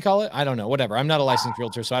 what do you call it? I don't know. Whatever. I'm not a licensed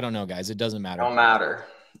realtor, so I don't know, guys. It doesn't matter. Don't matter.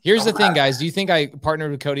 Here's the thing, guys. Do you think I partnered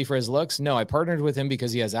with Cody for his looks? No, I partnered with him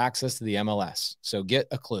because he has access to the MLS. So get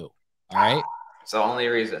a clue. All right. It's the only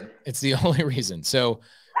reason. It's the only reason. So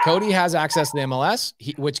Cody has access to the MLS,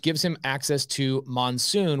 which gives him access to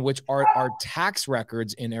Monsoon, which are our tax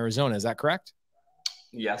records in Arizona. Is that correct?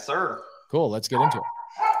 Yes, sir. Cool. Let's get into it.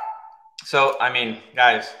 So, I mean,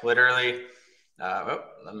 guys, literally,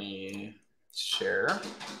 let me share.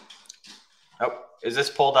 Oh, is this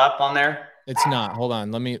pulled up on there? It's not. Hold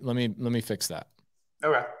on. Let me fix that.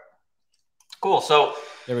 Okay. Cool. So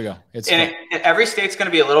there we go. Every state's going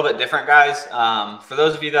to be a little bit different, guys. For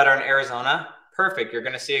those of you that are in Arizona, perfect. You're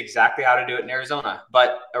going to see exactly how to do it in Arizona.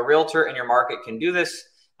 But a realtor in your market can do this.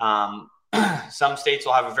 Some states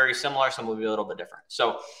will have a very similar, some will be a little bit different.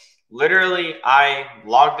 So literally, I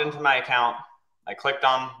logged into my account. I clicked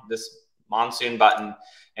on this Monsoon button,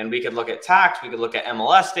 and we could look at tax, we could look at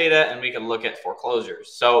MLS data, and we could look at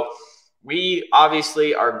foreclosures. So we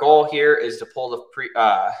obviously, our goal here is to pull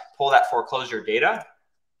that foreclosure data.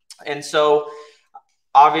 And so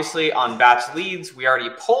obviously on batch leads, we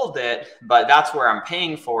already pulled it, but that's where I'm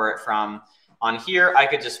paying for it from. On here, I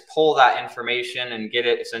could just pull that information and get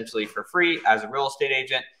it essentially for free as a real estate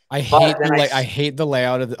agent. I hate the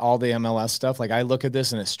layout of all the MLS stuff. Like I look at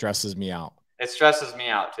this and it stresses me out. It stresses me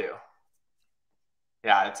out too.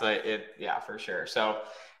 Yeah, yeah, for sure. So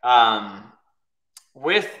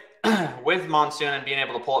with Monsoon and being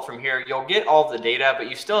able to pull it from here, you'll get all the data, but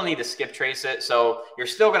you still need to skip trace it. So you're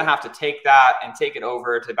still going to have to take that and take it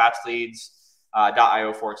over to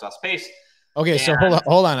batchleads.io/Pace. Okay, so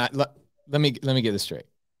hold on. Let me get this straight.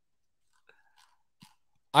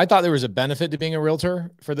 I thought there was a benefit to being a realtor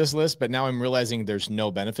for this list, but now I'm realizing there's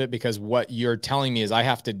no benefit because what you're telling me is I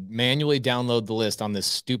have to manually download the list on this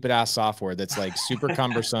stupid ass software that's like super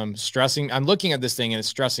cumbersome, stressing. I'm looking at this thing and it's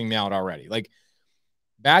stressing me out already. Like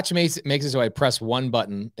batch makes it so I press one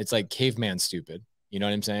button. It's like caveman stupid. You know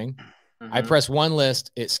what I'm saying? Mm-hmm. I press one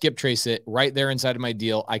list, it skip trace it right there inside of my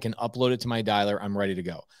deal. I can upload it to my dialer. I'm ready to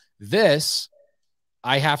go. This,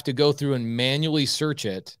 I have to go through and manually search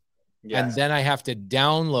it. Yes. And then I have to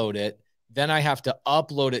download it. Then I have to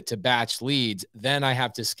upload it to batch leads. Then I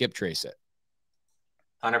have to skip trace it.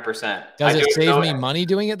 100%. Does it save me money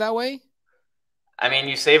doing it that way? I mean,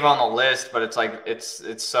 you save on the list, but it's like,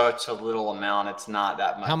 it's such a little amount. It's not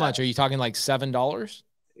that much. How much? Are you talking like $7?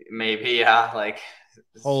 Maybe. Yeah. Like,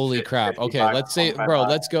 holy crap. Okay. Let's say, bro,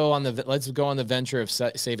 let's go on the venture of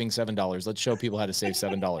saving $7. Let's show people how to save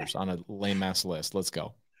 $7 on a lame ass list. Let's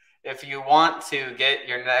go. If you want to get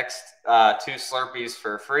your next 2 Slurpees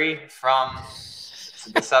for free from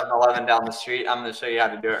the 7-Eleven down the street, I'm going to show you how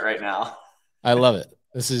to do it right now. I love it.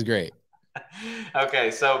 This is great.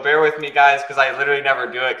 Okay, so bear with me, guys, because I literally never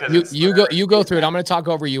do it. Because you go through it. I'm going to talk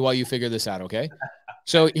over you while you figure this out. Okay.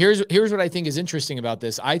 So here's what I think is interesting about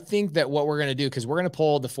this. I think that what we're going to do, because we're going to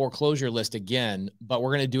pull the foreclosure list again, but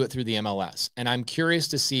we're going to do it through the MLS. And I'm curious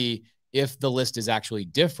to see if the list is actually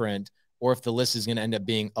different, or if the list is going to end up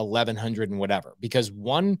being 1,100 and whatever. Because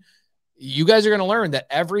you guys are going to learn that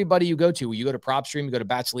everybody you go to PropStream, you go to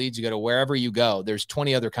Batch Leads, you go to wherever you go, there's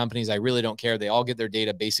 20 other companies. I really don't care. They all get their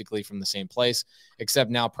data basically from the same place,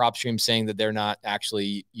 except now PropStream saying that they're not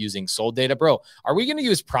actually using sold data. Bro, are we going to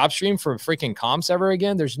use PropStream for freaking comps ever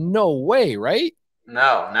again? There's no way, right?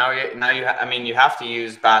 No, you have to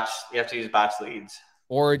use Batch Leads.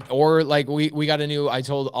 Or like we got I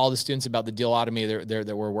told all the students about the Dealotomy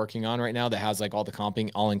that we're working on right now that has like all the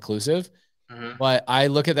comping all inclusive. Mm-hmm. But I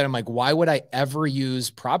look at that, I'm like, why would I ever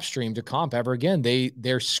use PropStream to comp ever again?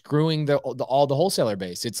 They're screwing all the wholesaler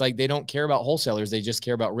base. It's like they don't care about wholesalers. They just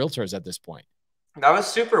care about realtors at this point. That was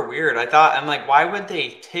super weird. I'm like, why would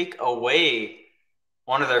they take away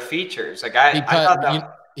one of their features? Like I thought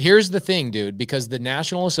that. Here's the thing, dude, because the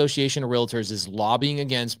National Association of Realtors is lobbying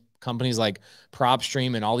against companies like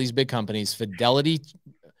PropStream and all these big companies. Fidelity,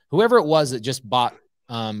 whoever it was that just bought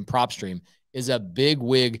PropStream, is a big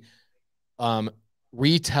wig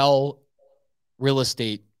retail real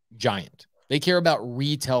estate giant, They care about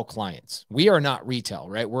retail clients. We are not retail,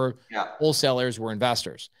 right? We're wholesalers, we're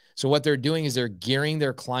investors. So what they're doing is they're gearing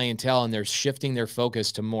their clientele and they're shifting their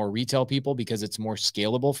focus to more retail people because it's more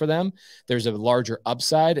scalable for them. There's a larger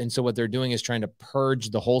upside. And so what they're doing is trying to purge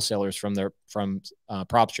the wholesalers from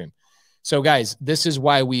PropStream. So guys, this is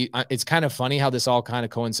why it's kind of funny how this all kind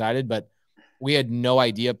of coincided, but we had no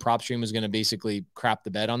idea PropStream was going to basically crap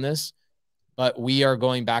the bed on this. But we are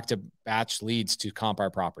going back to batch leads to comp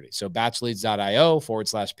our property. So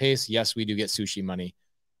batchleads.io/Pace. Yes, we do get sushi money.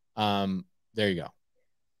 There you go. All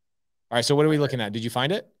right. So what are we looking at? Did you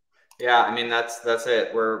find it? Yeah. I mean, that's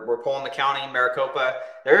it. We're pulling the county, Maricopa.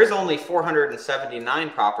 There is only 479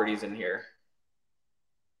 properties in here.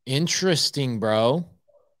 Interesting, bro.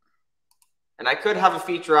 And I could have a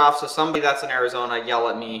feature off, so somebody that's in Arizona yell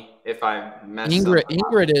at me if I mess up.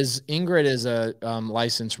 Ingrid is a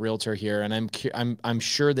licensed realtor here, and I'm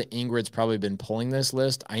sure that Ingrid's probably been pulling this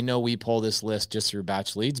list. I know we pull this list just through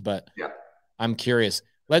batch leads, but I'm curious.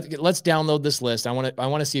 Let's download this list. I want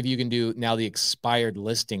to see if you can do now the expired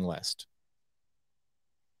listing list.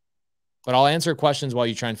 But I'll answer questions while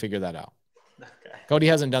you try and figure that out. Okay. Cody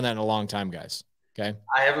hasn't done that in a long time, guys. Okay.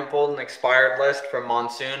 I haven't pulled an expired list from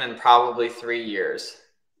Monsoon in probably 3 years.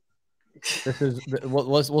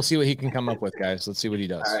 We'll see what he can come up with, guys. Let's see what he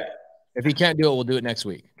does. All right. If he can't do it, we'll do it next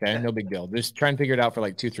week. Okay. No big deal. Just try and figure it out for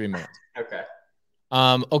like 2-3 minutes. Okay.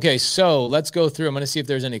 Okay. So let's go through. I'm going to see if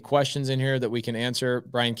there's any questions in here that we can answer.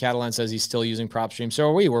 Brian Catalan says he's still using PropStream. So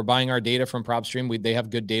are we. We're buying our data from PropStream. They have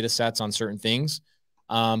good data sets on certain things.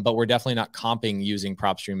 But we're definitely not comping using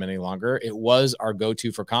PropStream any longer. It was our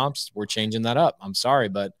go-to for comps. We're changing that up. I'm sorry,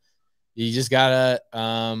 but you just gotta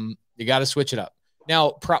switch it up.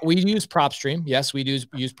 Now we use PropStream. Yes, we do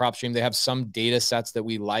use PropStream. They have some data sets that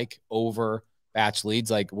we like over batch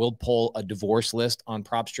leads. Like we'll pull a divorce list on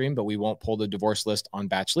PropStream, but we won't pull the divorce list on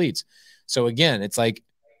batch leads. So again, it's like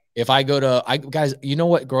if I go to guys, you know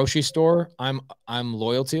what grocery store I'm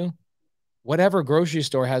loyal to? Whatever grocery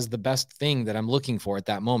store has the best thing that I'm looking for at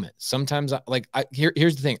that moment. Sometimes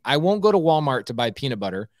here's the thing. I won't go to Walmart to buy peanut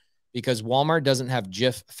butter because Walmart doesn't have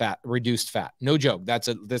Jif fat, reduced fat. No joke.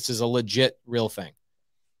 This is a legit real thing.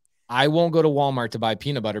 I won't go to Walmart to buy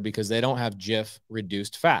peanut butter because they don't have Jif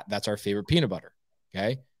reduced fat. That's our favorite peanut butter.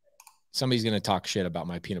 Okay. Somebody's going to talk shit about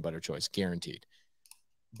my peanut butter choice, guaranteed.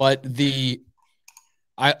 But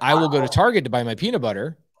I will go to Target to buy my peanut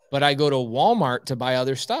butter, but I go to Walmart to buy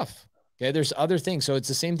other stuff. Okay, there's other things. So it's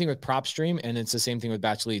the same thing with PropStream, and it's the same thing with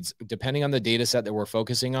batch leads. Depending on the data set that we're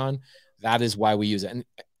focusing on, that is why we use it. And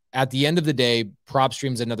at the end of the day,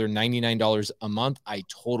 PropStream is another $99 a month. I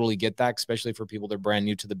totally get that, especially for people that are brand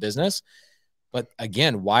new to the business. But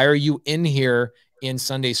again, why are you in here in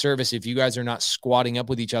Sunday service if you guys are not squatting up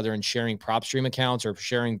with each other and sharing PropStream accounts or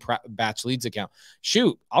sharing batch leads account?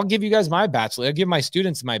 Shoot, I'll give you guys my batch lead. I'll give my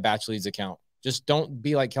students my batch leads account. Just don't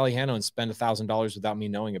be like Kelly Hanno and spend $1,000 without me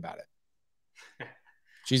knowing about it.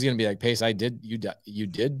 She's going to be like, Pace, you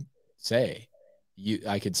did say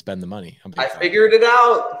I could spend the money. I figured it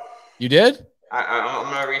out. You did? I'm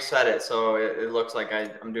going to reset it. So it looks like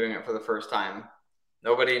I'm doing it for the first time.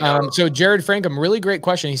 Nobody knows. So Jared Frankham, really great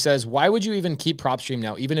question. He says, why would you even keep PropStream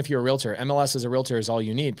now? Even if you're a realtor, MLS as a realtor is all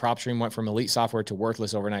you need. PropStream went from elite software to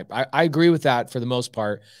worthless overnight. I agree with that for the most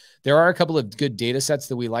part. There are a couple of good data sets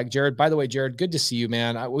that we like, Jared. By the way, Jared, good to see you,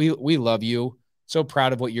 man. We love you. So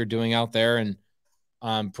proud of what you're doing out there and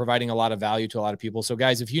providing a lot of value to a lot of people. So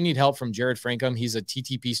guys, if you need help from Jared Frankham, he's a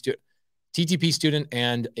TTP student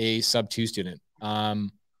and a sub 2 student.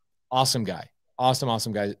 Awesome guy.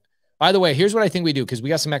 Awesome guy. By the way, here's what I think we do because we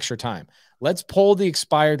got some extra time. Let's pull the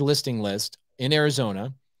expired listing list in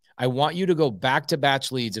Arizona. I want you to go back to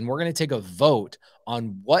batch leads and we're going to take a vote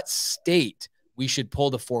on what state we should pull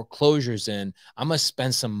the foreclosures in. I'm going to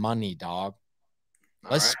spend some money, dog.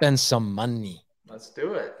 Let's spend some money. Let's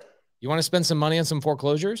do it. You want to spend some money on some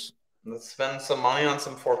foreclosures? Let's spend some money on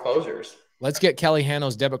some foreclosures. Let's get Kelly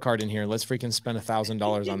Hanno's debit card in here. Let's freaking spend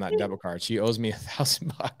 $1,000 on that debit card. She owes me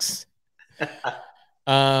 $1,000.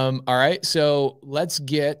 All right. So let's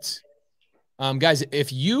get, guys,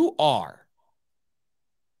 if you are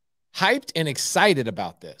hyped and excited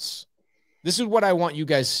about this, this is what I want you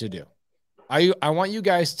guys to do. I want you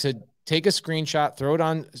guys to take a screenshot, throw it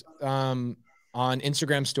on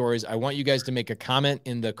Instagram stories. I want you guys to make a comment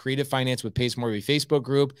in the Creative Finance with Pace Morby Facebook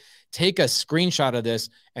group. Take a screenshot of this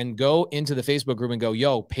and go into the Facebook group and go,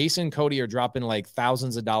 yo, Pace and Cody are dropping like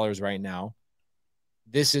thousands of dollars right now.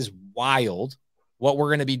 This is wild what we're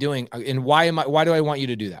going to be doing. And why do I want you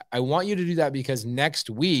to do that? I want you to do that because next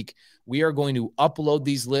week we are going to upload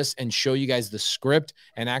these lists and show you guys the script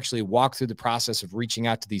and actually walk through the process of reaching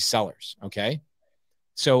out to these sellers. Okay.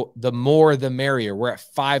 So the more, the merrier. We're at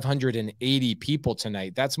 580 people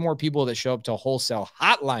tonight. That's more people that show up to Wholesale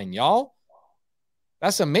Hotline, y'all.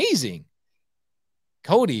 That's amazing.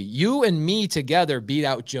 Cody, you and me together beat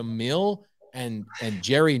out Jamil and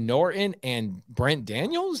Jerry Norton and Brent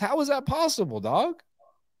Daniels. How is that possible, dog?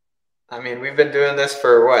 I mean, we've been doing this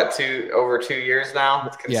for what, over 2 years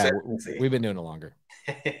now? Yeah, we've been doing it longer.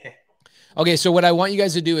 Okay, so what I want you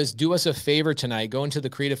guys to do is do us a favor tonight. Go into the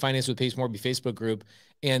Creative Finance with Pace Morby Facebook group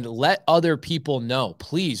and let other people know.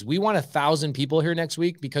 Please, we want 1,000 people here next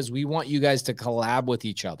week because we want you guys to collab with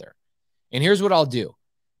each other. And here's what I'll do.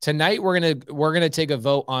 Tonight, we're gonna take a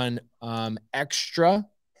vote on extra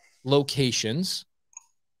locations.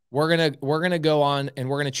 We're gonna go on and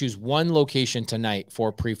we're gonna choose one location tonight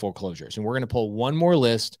for pre-foreclosures, and we're gonna pull one more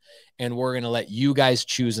list, and we're gonna let you guys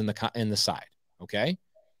choose in the side. Okay,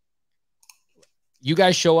 you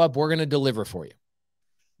guys show up. We're gonna deliver for you.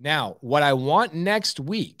 Now, what I want next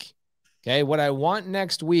week, okay, what I want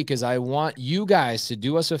next week is I want you guys to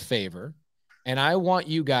do us a favor, and I want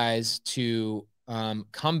you guys to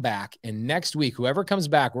come back. And next week, whoever comes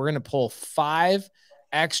back, we're gonna pull 5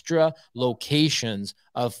 extra locations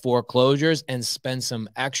of foreclosures and spend some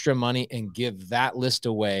extra money and give that list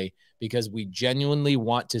away because we genuinely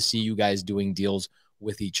want to see you guys doing deals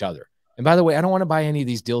with each other. And by the way, I don't want to buy any of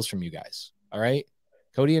these deals from you guys. All right.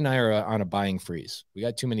 Cody and I are on a buying freeze. We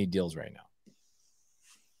got too many deals right now.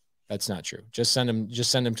 That's not true. Just send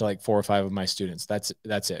them to like 4 or 5 of my students. That's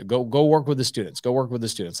it. Go work with the students. Go work with the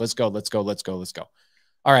students. Let's go.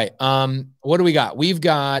 All right. What do we got?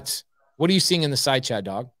 What are you seeing in the side chat,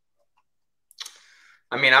 dog?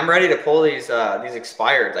 I mean, I'm ready to pull these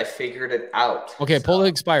expireds. I figured it out. Okay, pull the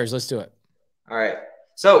expires. Let's do it. All right.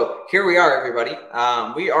 So here we are, everybody.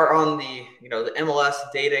 We are on the MLS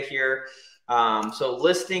data here. So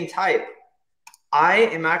listing type. I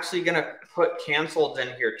am actually going to put canceled in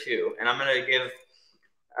here too, and I'm going to give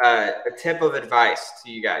a tip of advice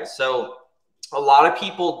to you guys. So a lot of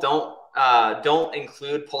people don't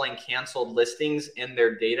include pulling canceled listings in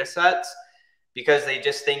their data sets because they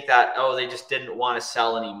just think that, oh, they just didn't want to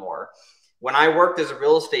sell anymore. When I worked as a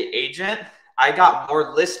real estate agent, I got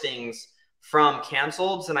more listings from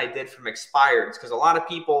canceleds than I did from expireds because a lot of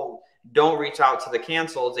people don't reach out to the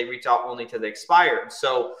canceleds. They reach out only to the expired.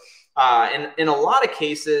 So in a lot of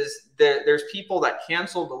cases, there's people that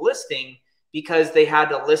canceled the listing because they had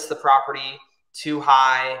to list the property too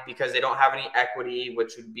high because they don't have any equity,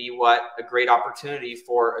 which would be a great opportunity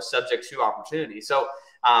for a subject to opportunity. So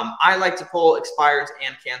I like to pull expireds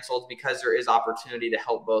and canceled because there is opportunity to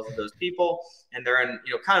help both of those people, and they're in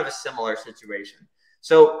kind of a similar situation.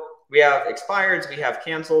 So we have expireds, we have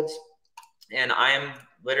canceled, and I'm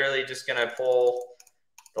literally just going to pull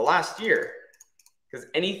the last year because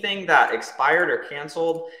anything that expired or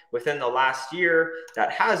canceled within the last year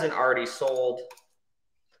that hasn't already sold,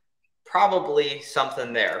 probably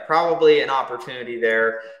something there, probably an opportunity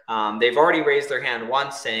there. They've already raised their hand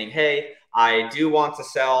once saying, hey, I do want to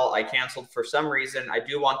sell. I canceled for some reason. I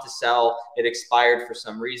do want to sell. It expired for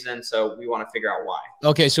some reason. So we want to figure out why.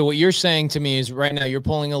 Okay. So what you're saying to me is right now you're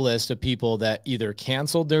pulling a list of people that either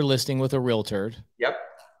canceled their listing with a realtor. Yep.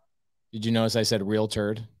 Did you notice I said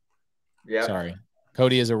realtor? Yeah. Sorry.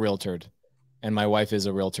 Cody is a realtor and my wife is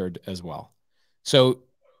a realtor as well. So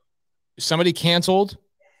somebody canceled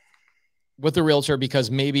with the realtor because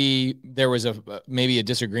maybe there was maybe a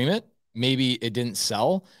disagreement. Maybe it didn't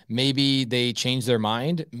sell. Maybe they changed their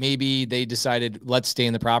mind. Maybe they decided, let's stay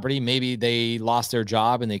in the property. Maybe they lost their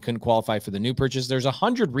job and they couldn't qualify for the new purchase. There's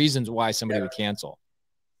 100 reasons why somebody would cancel.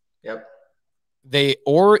 Yep.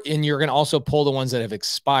 And you're going to also pull the ones that have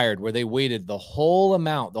expired where they waited the whole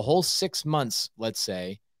amount, the whole 6 months, let's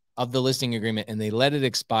say, of the listing agreement, and they let it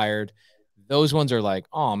expired. Those ones are like,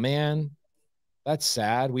 oh man, that's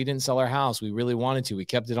sad. We didn't sell our house. We really wanted to. We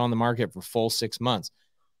kept it on the market for full 6 months.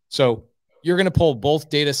 So you're going to pull both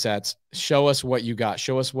data sets. Show us what you got.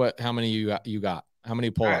 Show us how many you got. How many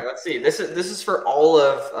pull? All right, let's see. This is for all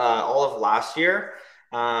of last year.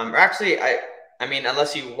 Actually, I mean,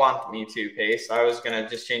 unless you want me to, Pace, I was going to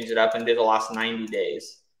just change it up and do the last 90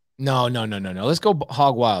 days. No. Let's go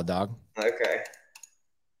hog wild, dog. Okay.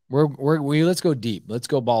 Let's go deep. Let's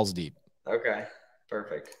go balls deep. Okay.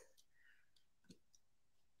 Perfect.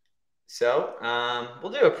 So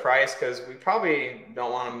we'll do a price because we probably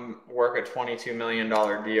don't want to work a $22 million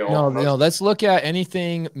deal. No. Let's look at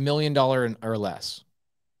anything $1 million or less.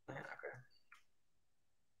 Okay.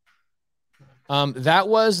 That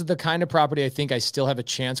was the kind of property I think I still have a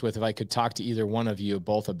chance with if I could talk to either one of you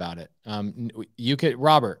both about it. You could,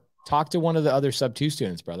 Robert, talk to one of the other sub 2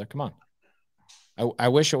 students, brother. Come on. I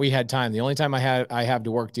wish we had time. The only time I have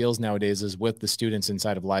to work deals nowadays is with the students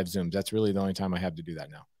inside of live Zooms. That's really the only time I have to do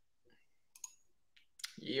that now.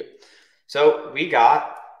 Yep. So we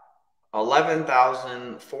got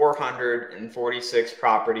 11,446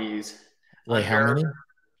 properties. Wait, how many?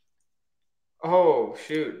 Oh,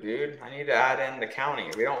 shoot, dude. I need to add in the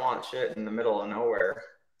county. We don't want shit in the middle of nowhere.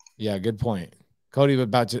 Yeah, good point. Cody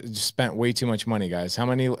about to just spent way too much money, guys. How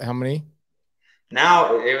many?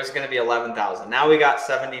 Now it was going to be 11,000. Now we got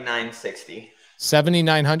 7,960.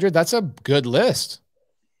 7,900. That's a good list.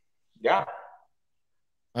 Yeah.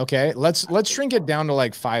 Okay. Let's shrink it down to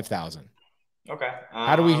like 5,000. Okay.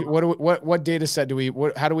 How do we, what data set do we,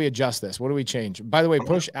 how do we adjust this? What do we change? By the way,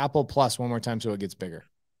 push Apple Plus one more time so it gets bigger.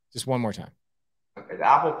 Just one more time. Okay. The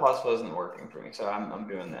Apple Plus wasn't working for me, so I'm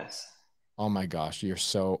doing this. Oh my gosh. You're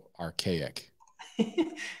so archaic.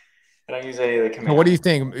 I don't use any of the commands. What do you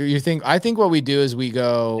think? I think what we do is we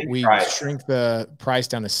shrink the price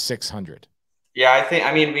down to 600. Yeah,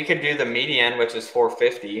 I mean, we could do the median, which is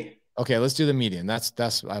 450. Okay, let's do the median. That's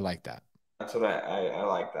I like that. That's what I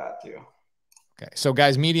like that too. Okay. So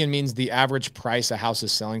guys, median means the average price a house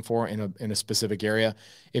is selling for in a specific area.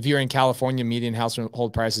 If you're in California, median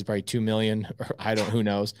household price is probably 2 million, or who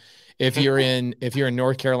knows. If you're in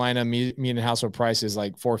North Carolina, median household price is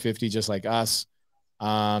like 450, just like us.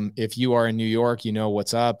 If you are in New York, you know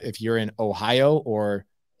what's up. If you're in Ohio or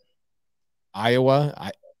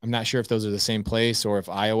Iowa, I'm not sure if those are the same place or if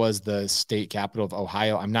Iowa is the state capital of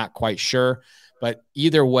Ohio. I'm not quite sure, but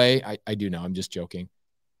either way, I do know. I'm just joking.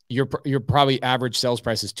 Your probably average sales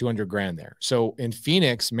price is 200 grand there. So in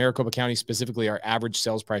Phoenix, Maricopa County specifically, our average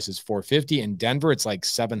sales price is 450. In Denver, it's like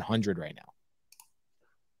 700 right now.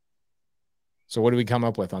 So what do we come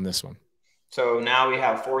up with on this one? So now we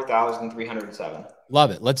have 4,307.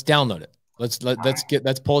 Love it. Let's download it. Let's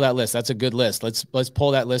pull that list. That's a good list. Let's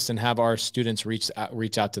pull that list and have our students reach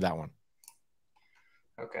out to that one.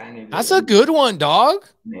 Okay. That's a good one, dog. I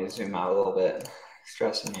need to zoom out a little bit.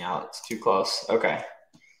 Stressing me out. It's too close. Okay.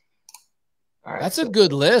 All right. That's a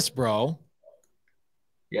good list, bro.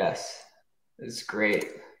 Yes. It's great.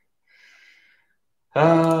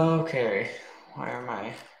 Okay. Why am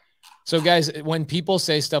I? So guys, when people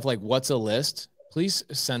say stuff like, what's a list, please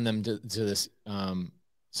send them to this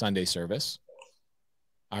Sunday service.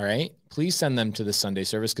 All right. Please send them to the Sunday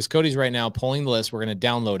service because Cody's right now pulling the list. We're going to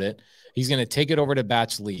download it. He's going to take it over to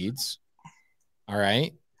batch leads. All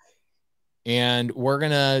right. And we're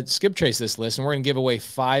going to skip trace this list and we're going to give away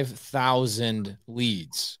 5,000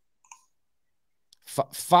 leads.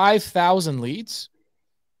 5,000 leads.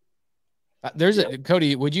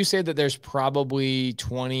 Cody, would you say that there's probably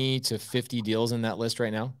 20 to 50 deals in that list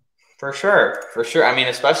right now? For sure. For sure. I mean,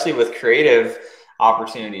 especially with creative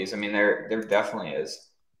opportunities. I mean, there definitely is.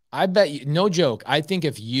 I bet you, no joke. I think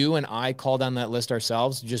if you and I call down that list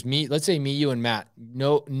ourselves, just me, let's say me, you and Matt,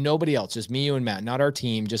 nobody else, just me, you and Matt, not our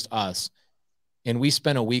team, just us. And we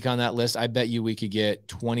spent a week on that list. I bet you we could get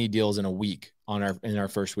 20 deals in a week in our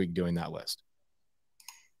first week doing that list.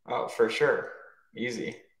 Oh, for sure.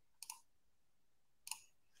 Easy.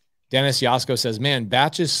 Dennis Yasko says, man,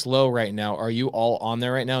 batch is slow right now. Are you all on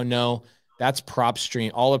there right now? No, that's PropStream.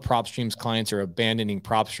 All of PropStream's clients are abandoning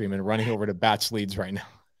PropStream and running over to batch leads right now.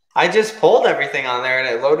 I just pulled everything on there and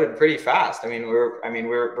it loaded pretty fast. I mean,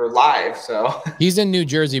 we're live. So he's in New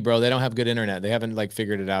Jersey, bro. They don't have good internet. They haven't like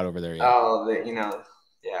figured it out over there yet. Oh,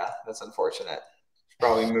 yeah, that's unfortunate.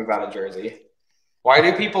 Probably move out of Jersey. Why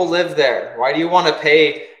do people live there? Why do you want to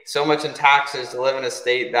pay so much in taxes to live in a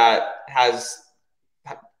state that has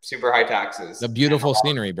super high taxes? The beautiful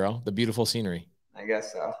scenery, bro. The beautiful scenery. I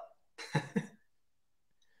guess so.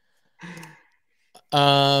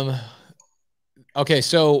 Okay,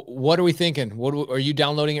 so what are we thinking? Are you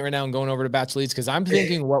downloading it right now and going over to batch leads? Because I'm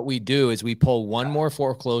thinking what we do is we pull one more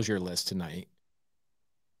foreclosure list tonight.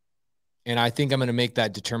 And I think I'm going to make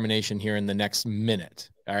that determination here in the next minute.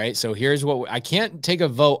 All right. So here's what I can't take a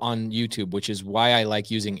vote on YouTube, which is why I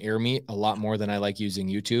like using AirMeet a lot more than I like using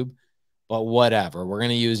YouTube. But whatever. We're going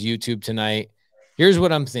to use YouTube tonight. Here's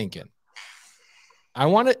what I'm thinking. I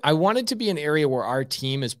want it to be an area where our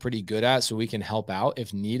team is pretty good at so we can help out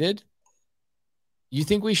if needed. You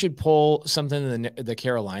think we should pull something in the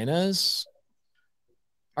Carolinas?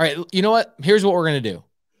 All right. You know what? Here's what we're going to do.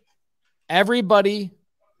 Everybody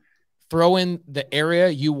throw in the area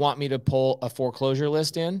you want me to pull a foreclosure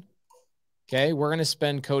list in. Okay. We're going to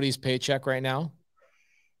spend Cody's paycheck right now.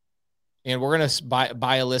 And we're going to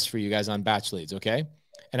buy a list for you guys on batch leads. Okay.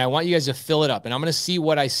 And I want you guys to fill it up. And I'm going to see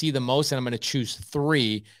what I see the most. And I'm going to choose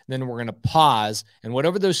 3. And then we're going to pause. And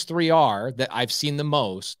whatever those 3 are that I've seen the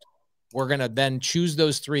most, We're going to then choose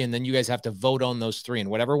those 3, and then you guys have to vote on those 3. And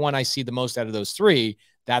whatever one I see the most out of those 3,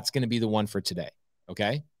 that's going to be the one for today.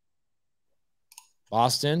 Okay.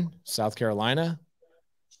 Boston, South Carolina,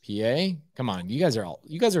 PA. Come on. You guys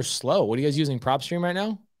are slow. What are you guys using PropStream right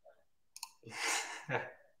now? All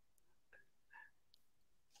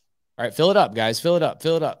right. Fill it up, guys. Fill it up.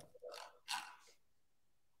 Fill it up.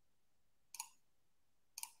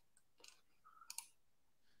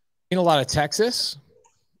 In a lot of Texas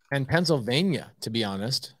and Pennsylvania, to be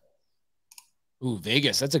honest. Ooh,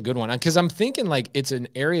 Vegas. That's a good one. Because I'm thinking like it's an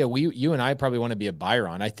area you and I probably want to be a buyer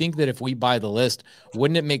on. I think that if we buy the list,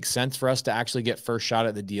 wouldn't it make sense for us to actually get first shot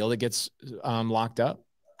at the deal that gets locked up?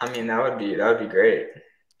 I mean, that would be great.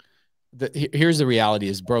 Here's the reality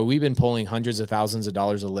is, bro, we've been pulling hundreds of thousands of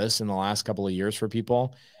dollars a list in the last couple of years for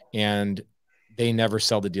people, and they never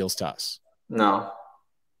sell the deals to us. No.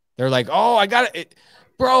 They're like, oh, I got it.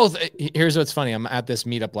 Bro, here's what's funny. I'm at this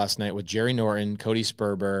meetup last night with Jerry Norton, Cody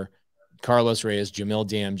Sperber, Carlos Reyes, Jamil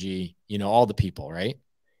Damji, all the people, right?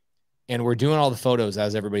 And we're doing all the photos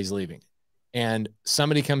as everybody's leaving. And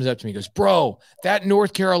somebody comes up to me and goes, bro, that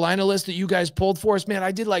North Carolina list that you guys pulled for us, man,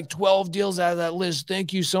 I did like 12 deals out of that list.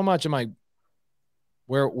 Thank you so much. I'm like,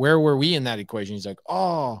 where were we in that equation? He's like,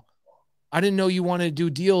 oh, I didn't know you wanted to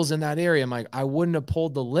do deals in that area. I'm like, I wouldn't have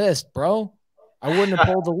pulled the list, bro. I wouldn't have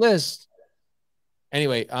pulled the list.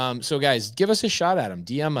 Anyway, so guys, give us a shot at them.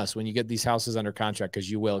 DM us when you get these houses under contract, because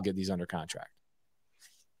you will get these under contract.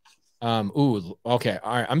 Ooh, okay.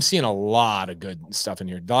 All right. I'm seeing a lot of good stuff in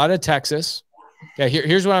here. A lot of Texas. Okay.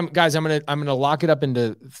 Here's what I'm going to lock it up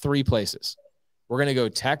into 3 places. We're going to go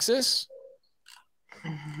Texas.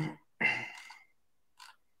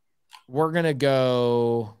 We're going to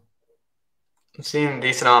go. I'm seeing a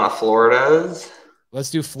decent amount of Floridas. Let's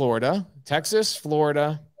do Florida, Texas,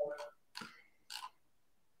 Florida,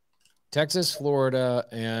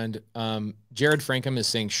 and Jared Frankham is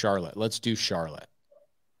saying Charlotte. Let's do Charlotte.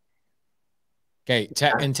 Okay,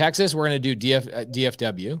 in Texas, we're going to do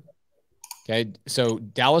DFW. Okay, so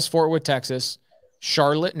Dallas, Fort Worth, Texas,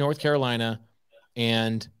 Charlotte, North Carolina,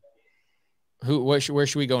 and where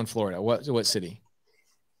should we go in Florida? What city?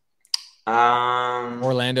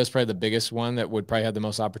 Orlando's probably the biggest one that would probably have the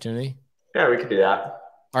most opportunity. Yeah, we could do that.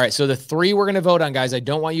 All right, so the 3 we're going to vote on, guys. I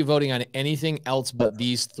don't want you voting on anything else but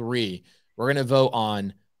these 3. We're going to vote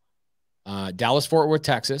on Dallas, Fort Worth,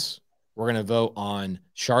 Texas. We're going to vote on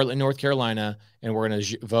Charlotte, North Carolina, and we're going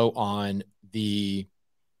to vote on the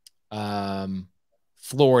Orlando,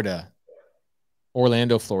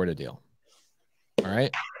 Florida deal. All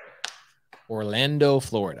right. Orlando,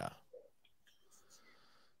 Florida.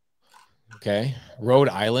 Okay. Rhode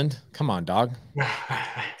Island. Come on, dog.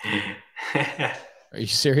 Are you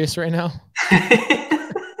serious right now?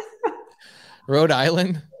 Rhode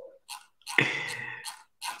Island.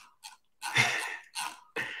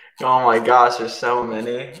 Oh my gosh, there's so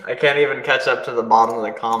many. I can't even catch up to the bottom of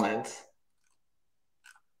the comments.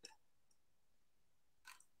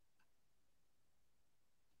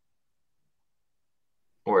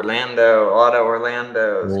 Orlando, a lot of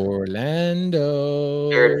Orlandos.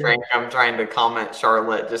 Orlando. Jared Frank, I'm trying to comment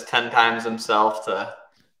Charlotte just 10 times himself to.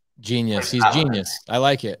 Genius. He's genius. I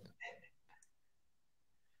like it.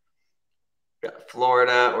 Got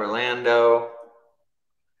Florida, Orlando.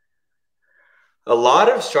 A lot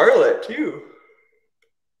of Charlotte, too.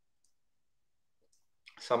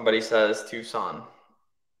 Somebody says Tucson.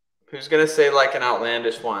 Who's going to say like an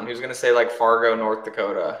outlandish one? Who's going to say like Fargo, North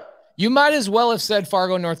Dakota? You might as well have said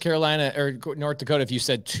Fargo, North Carolina, or North Dakota if you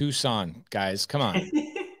said Tucson, guys. Come on.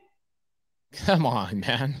 Come on,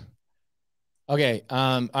 man. Okay,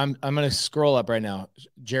 I'm going to scroll up right now.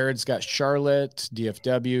 Jared's got Charlotte,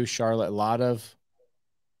 DFW, Charlotte, a lot of.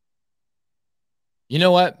 You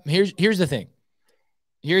know what? Here's the thing.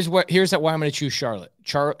 Here's why I'm going to choose Charlotte.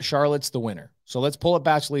 Charlotte's the winner. So let's pull up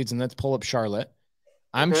batch leads and let's pull up Charlotte.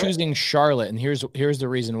 I'm choosing Charlotte, and here's the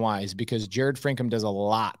reason why is because Jared Frankham does a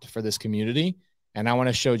lot for this community, and I want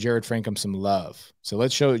to show Jared Frankham some love. So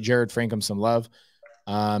let's show Jared Frankham some love,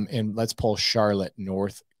 and let's pull Charlotte,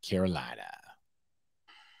 North Carolina.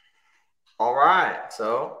 All right,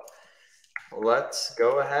 so let's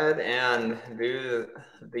go ahead and do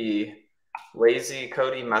the lazy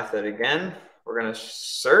Cody method again. We're going to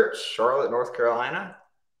search Charlotte, North Carolina.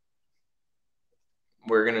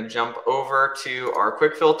 We're going to jump over to our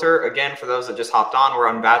quick filter. Again, for those that just hopped on, we're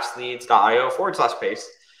on batchleads.io/pace.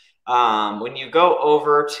 When you go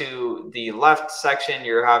over to the left section,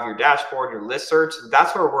 you have your dashboard, your list search.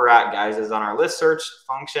 That's where we're at, guys, is on our list search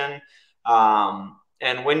function.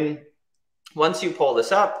 And once you pull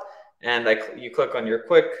this up, and you click on your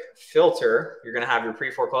quick filter, you're going to have your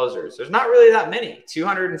pre-foreclosures. There's not really that many,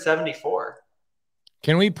 274.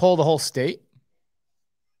 Can we pull the whole state?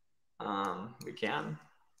 We can.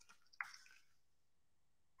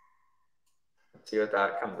 Let's see what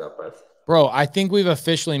that comes up with. Bro, I think we've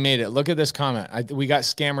officially made it. Look at this comment. We got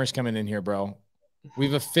scammers coming in here, bro.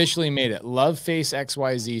 We've officially made it. Loveface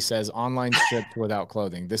XYZ says online stripped without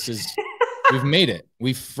clothing. This is, we've made it.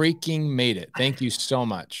 We freaking made it. Thank you so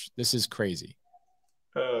much. This is crazy.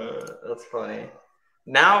 That's funny.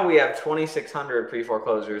 Now we have 2,600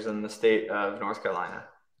 pre-foreclosures in the state of North Carolina.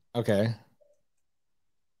 Okay.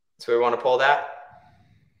 So we want to pull that?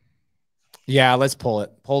 Yeah, let's pull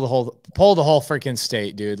it. Pull the whole freaking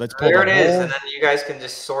state, dude. Let's pull there it is, and then you guys can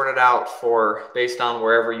just sort it out based on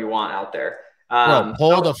wherever you want out there. Bro,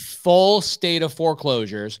 pull the full state of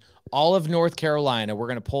foreclosures, all of North Carolina. We're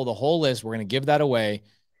going to pull the whole list. We're going to give that away.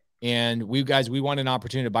 And we want an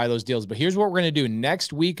opportunity to buy those deals. But here's what we're going to do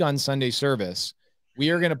next week on Sunday service. We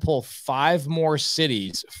are going to pull 5 more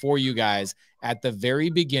cities for you guys at the very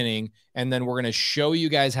beginning. And then we're going to show you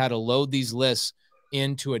guys how to load these lists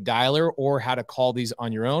into a dialer or how to call these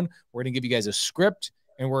on your own. We're going to give you guys a script,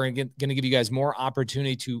 and we're going to give you guys more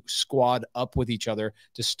opportunity to squad up with each other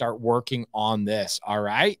to start working on this. All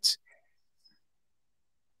right.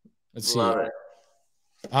 Let's see.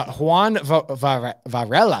 Juan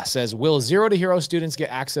Varela says, will 0 to hero students get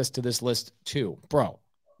access to this list too? Bro.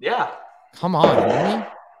 Yeah. Come on, homie.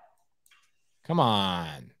 Come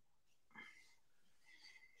on.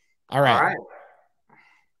 All right. All right.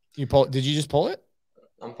 Did you just pull it?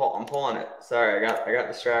 I'm pulling it. Sorry, I got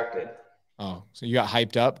distracted. Oh, so you got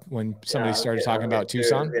hyped up when somebody started talking about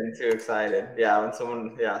Tucson? Getting too excited. Yeah, when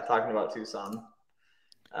someone, talking about Tucson.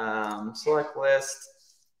 Select list.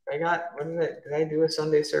 Did I do a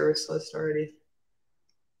Sunday service list already?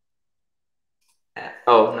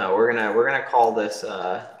 Oh no, we're gonna call this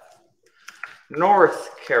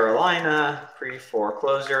North Carolina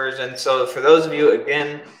pre-foreclosures. And so for those of you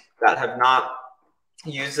again that have not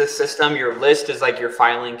used this system, your list is like your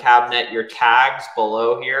filing cabinet. Your tags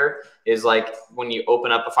below here is like when you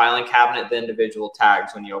open up a filing cabinet, the individual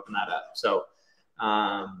tags when you open that up. So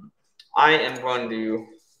I am going to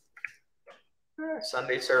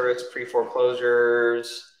Sunday service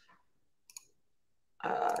pre-foreclosures.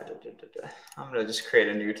 I'm going to just create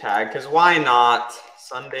a new tag because why not?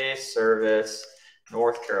 Sunday service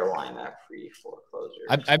North Carolina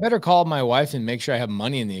pre-foreclosures. I better call my wife and make sure I have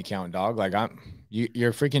money in the account, dog. Like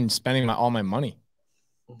you're freaking spending all my money.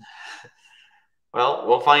 Well,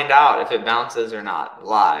 we'll find out if it bounces or not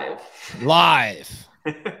live.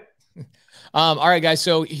 All right, guys.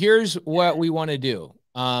 So here's what we want to do.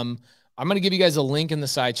 I'm going to give you guys a link in the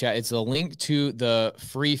side chat. It's a link to the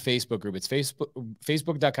free Facebook group. It's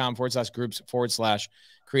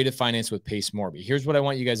facebook.com/groups/creative finance with Pace Morby. Here's what I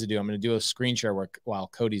want you guys to do. I'm going to do a screen share while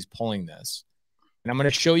Cody's pulling this. And I'm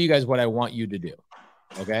going to show you guys what I want you to do.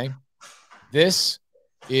 Okay. This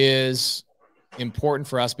is important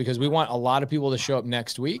for us because we want a lot of people to show up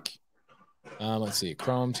next week. Let's see.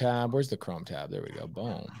 Chrome tab. Where's the Chrome tab? There we go.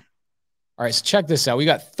 Boom. All right, so check this out. We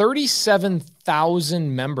got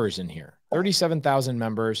 37,000 members in here. 37,000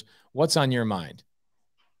 members. What's on your mind?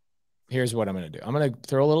 Here's what I'm going to do. I'm going to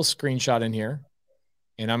throw a little screenshot in here,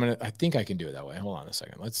 and I think I can do it that way. Hold on a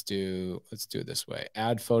second. Let's do it this way.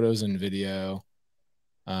 Add photos and video.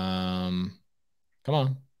 Come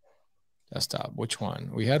on. Desktop. Which one?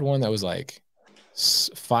 We had one that was like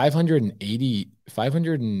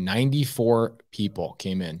 594 people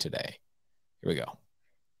came in today. Here we go.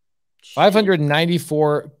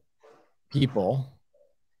 594 people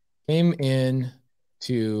came in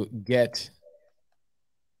to get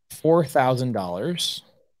 $4,000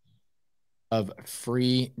 of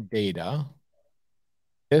free data.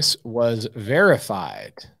 This was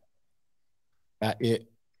verified that it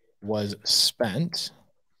was spent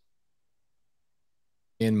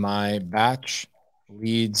in my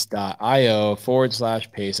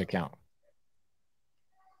batchleads.io/Pace account.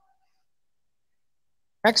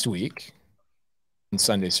 Next week on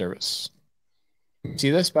Sunday service.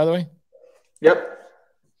 See this, by the way? Yep.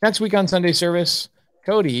 Next week on Sunday service,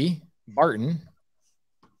 Cody, Barton.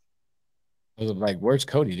 I was like, where's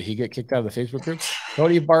Cody? Did he get kicked out of the Facebook group?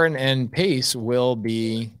 Cody, Barton, and Pace will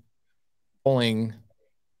be pulling.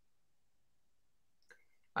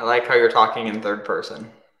 I like how you're talking in third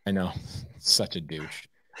person. I know. Such a douche.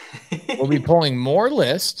 We'll be pulling more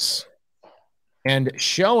lists and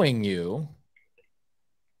showing you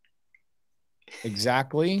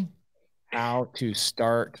exactly how to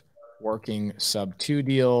start working sub 2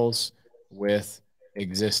 deals with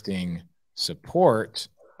existing support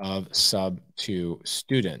of sub 2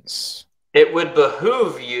 students. It would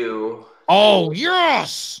behoove you. Oh,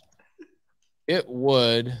 yes. It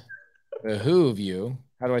would behoove you.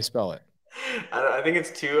 How do I spell it? I think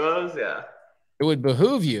it's 2 O's. Yeah. It would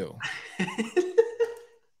behoove you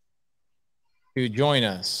to join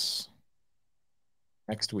us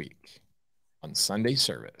next week on Sunday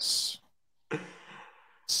service,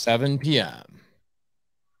 7 p.m.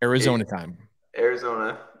 Arizona time.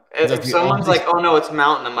 Arizona. If someone's like, oh, no, it's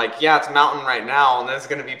mountain, I'm like, yeah, it's mountain right now, and then it's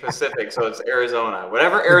going to be Pacific, so it's Arizona.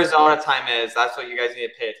 Whatever Arizona time is, that's what you guys need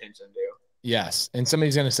to pay attention to. Yes, and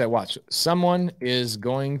somebody's going to say, watch, someone is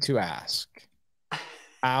going to ask,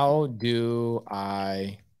 how do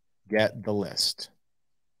I get the list?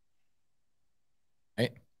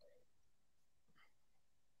 Right?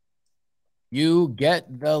 You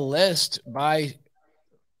get the list by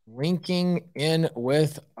linking in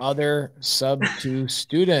with other sub 2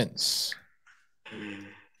 students.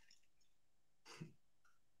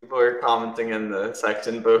 People are commenting in the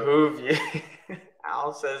section, behoove you.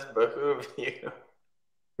 Al says behoove you.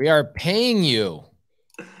 We are paying you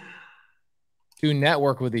to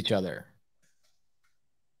network with each other.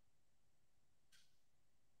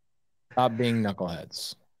 Stop being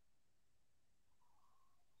knuckleheads.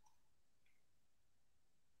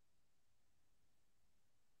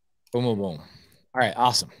 Boom, boom, boom. All right,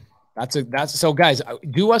 awesome. That's so, guys,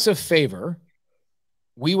 do us a favor.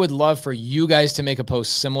 We would love for you guys to make a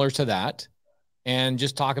post similar to that and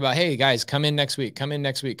just talk about, hey, guys, come in next week, come in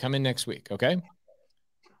next week, come in next week, okay?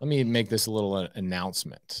 Let me make this a little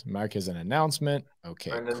announcement. Mark is an announcement.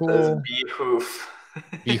 Okay, Brendan cool. says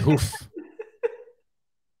behoof. Behoof.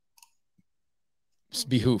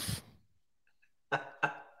 Behoof. All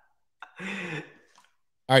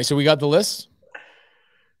right, so we got the list.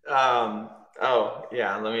 Oh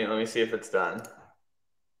yeah, let me see if it's done.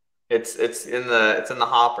 It's in the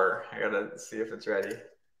hopper. I gotta see if it's ready.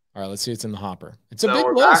 All right, let's see. It's in the hopper. It's a big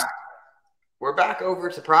list. We're back over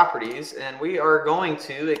to properties, and we are going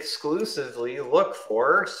to exclusively look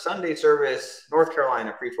for Sunday service North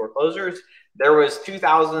Carolina pre-foreclosures. There was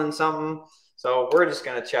 2,000 something, so we're just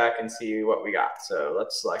gonna check and see what we got. So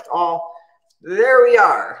let's select all. There we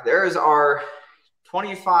are. There's our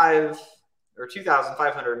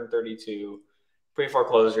 2,532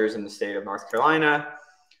 pre-foreclosures in the state of North Carolina.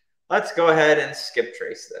 Let's go ahead and skip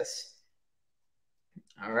trace this.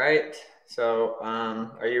 All right. So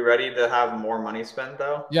are you ready to have more money spent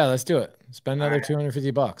though? Yeah, let's do it. Spend another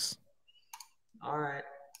 $250. All right.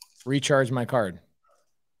 Recharge my card.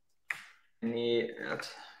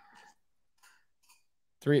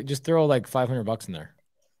 Just throw like $500 in there.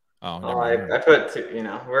 Oh, I put two,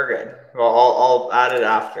 we're good. Well, I'll add it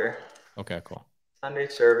after. Okay, cool. Sunday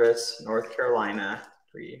service, North Carolina,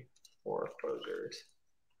 pre-foreclosures.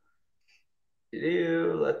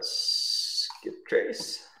 Let's skip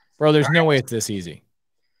trace. Bro, there's no way it's this easy.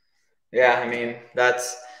 Yeah, I mean,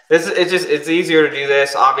 it's easier to do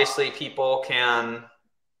this. Obviously, people can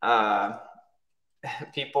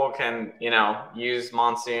use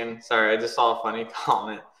monsoon. Sorry, I just saw a funny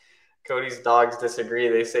comment. Cody's dogs disagree.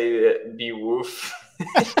 They say it be woof.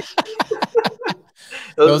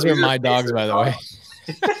 Those are my dogs, by the way.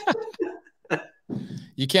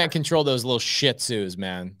 You can't control those little Shih Tzus,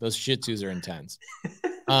 man. Those Shih Tzus are intense.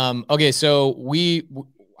 Okay, so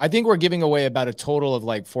I think we're giving away about a total of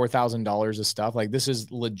like $4,000 of stuff. Like, this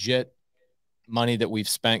is legit money that we've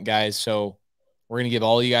spent, guys. So we're going to give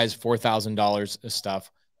all you guys $4,000 of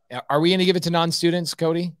stuff. Are we going to give it to non-students,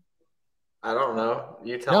 Cody? I don't know.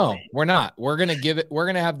 You tell me. No, we're not. We're going to give it. We're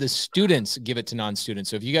going to have the students give it to non-students.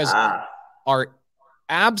 So if you guys are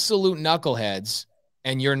absolute knuckleheads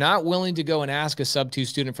and you're not willing to go and ask a sub 2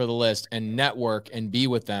 student for the list and network and be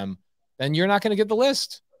with them, then you're not going to get the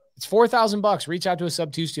list. It's $4,000. Reach out to a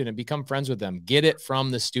sub 2 student, become friends with them, get it from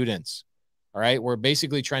the students. All right. We're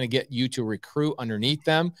basically trying to get you to recruit underneath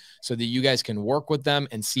them so that you guys can work with them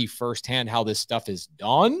and see firsthand how this stuff is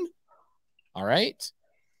done. All right.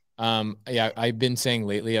 Yeah, I've been saying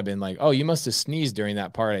lately, I've been like, oh, you must have sneezed during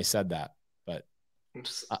that part. I said that, but I'm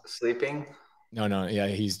just sleeping. No. Yeah.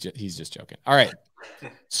 He's just joking. All right.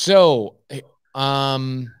 So,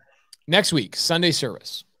 next week, Sunday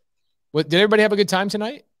service. Did everybody have a good time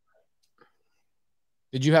tonight?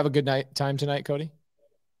 Did you have a good time tonight, Cody?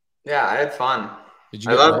 Yeah, I had fun.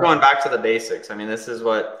 I love going back to the basics. I mean, this is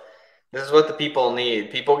what the people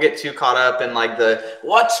need. People get too caught up in like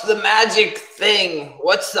what's the magic thing?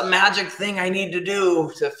 What's the magic thing I need to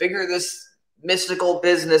do to figure this mystical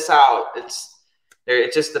business out? It's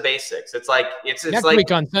just the basics. It's next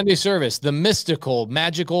week on Sunday service, the mystical,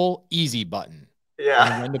 magical, easy button.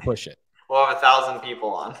 Yeah. And when to push it. We'll have 1,000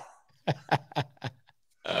 people on.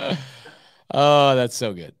 Oh, that's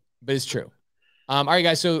so good. But it's true. All right,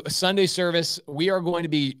 guys. So Sunday service, we are going to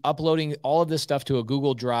be uploading all of this stuff to a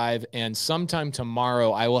Google Drive. And sometime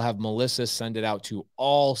tomorrow, I will have Melissa send it out to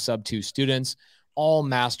all Sub-2 students, all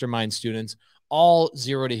Mastermind students, all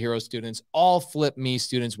Zero to Hero students, all Flip Me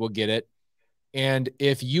students will get it. And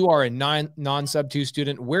if you are a non-Sub-2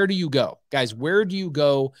 student, where do you go? Guys, where do you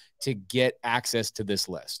go to get access to this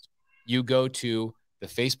list? You go to the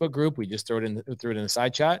Facebook group. We just threw it in the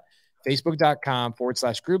side chat.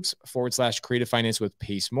 Facebook.com/groups/creative finance with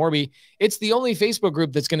Pace Morby. It's the only Facebook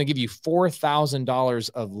group that's going to give you $4,000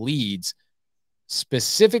 of leads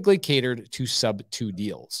specifically catered to Sub-2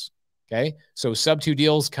 deals. Okay. So Sub-2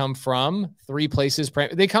 deals come from 3 places.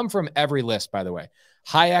 They come from every list, by the way.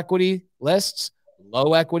 High equity lists,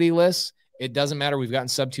 low equity lists. It doesn't matter. We've gotten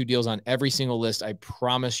Sub-2 deals on every single list. I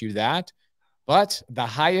promise you that. But the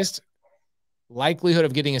highest likelihood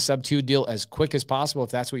of getting a Sub-2 deal as quick as possible, if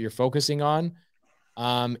that's what you're focusing on,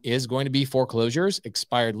 is going to be foreclosures,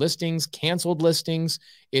 expired listings, canceled listings.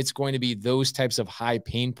 It's going to be those types of high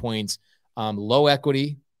pain points. Low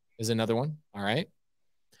equity is another one. All right.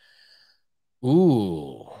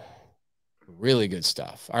 Ooh, really good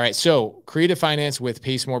stuff. All right. So Creative Finance with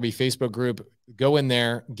Pace Morby Facebook group, go in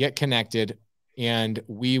there, get connected, and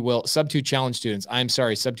we will Sub-2 challenge students. I'm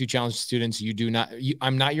sorry, Sub-2 challenge students. You do not,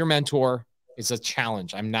 I'm not your mentor. It's a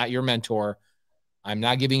challenge. I'm not your mentor. I'm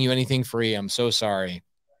not giving you anything free. I'm so sorry.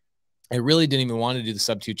 I really didn't even want to do the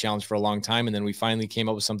Sub-2 challenge for a long time. And then we finally came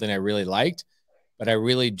up with something I really liked, but I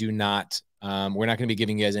really do not. We're not going to be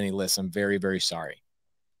giving you guys any lists. I'm very, very sorry.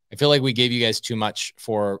 I feel like we gave you guys too much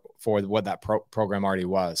for what that program already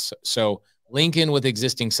was. So link in with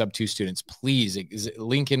existing Sub-2 students, please.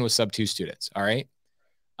 Link in with Sub-2 students. All right.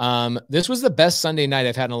 This was the best Sunday night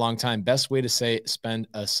I've had in a long time. Best way to spend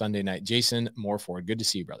a Sunday night. Jason Morford, good to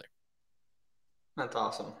see you, brother. That's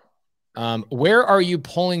awesome. Where are you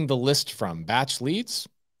pulling the list from? Batch leads?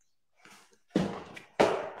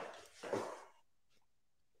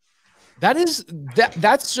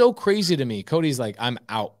 That's so crazy to me. Cody's like, I'm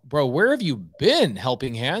out. Bro, where have you been,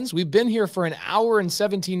 Helping Hands? We've been here for an hour and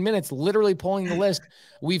 17 minutes, literally pulling the list.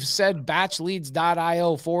 We've said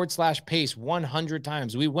batchleads.io/pace 100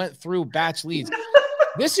 times. We went through batch leads.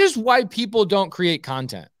 This is why people don't create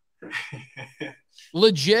content.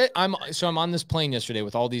 Legit, I'm on this plane yesterday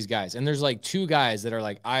with all these guys, and there's like 2 guys that are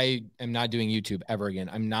like, I am not doing YouTube ever again.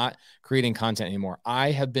 I'm not creating content anymore.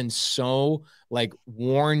 I have been so like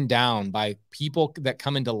worn down by people that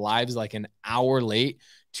come into lives like an hour late,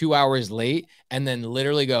 2 hours late, and then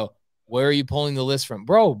literally go, where are you pulling the list from?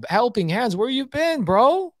 Bro, Helping Hands, where you been,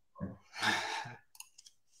 bro?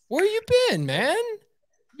 Where you been, man?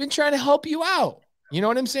 I've been trying to help you out. You know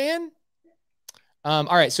what I'm saying? All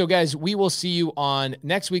right. So guys, we will see you on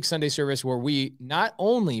next week's Sunday service, where we not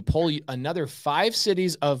only pull another 5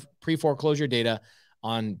 cities of pre-foreclosure data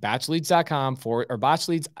on batchleads.com or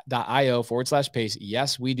batchleads.io/pace.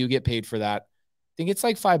 Yes, we do get paid for that. I think it's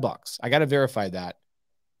like $5. I got to verify that.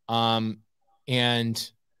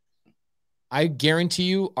 And I guarantee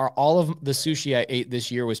you all of the sushi I ate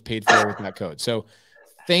this year was paid for with that code. So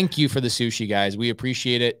thank you for the sushi, guys. We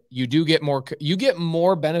appreciate it. You get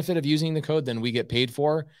more benefit of using the code than we get paid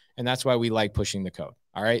for. And that's why we like pushing the code.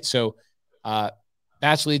 All right. So,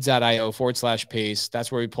 batchleads.io/pace.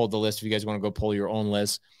 That's where we pulled the list. If you guys want to go pull your own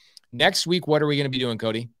list next week, what are we going to be doing,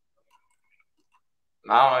 Cody?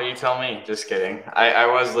 I don't know. You tell me. Just kidding. I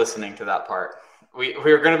was listening to that part.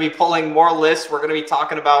 We're going to be pulling more lists. We're going to be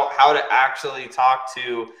talking about how to actually talk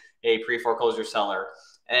to a pre-foreclosure seller.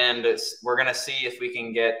 And we're going to see if we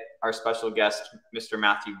can get our special guest, Mr.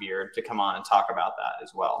 Matthew Beard, to come on and talk about that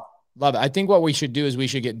as well. Love it. I think what we should do is we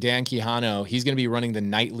should get Dan Quijano. He's going to be running the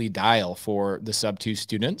nightly dial for the Sub-2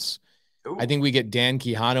 students. Ooh. I think we get Dan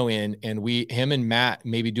Quijano in, and him and Matt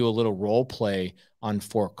maybe do a little role play on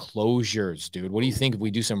foreclosures, dude. What do you think if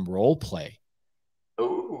we do some role play?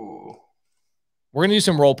 Ooh. We're going to do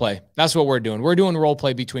some role play. That's what we're doing. We're doing role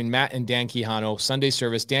play between Matt and Dan Quijano, Sunday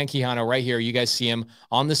service. Dan Quijano right here. You guys see him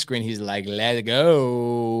on the screen. He's like, let's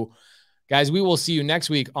go. Guys, we will see you next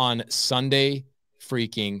week on Sunday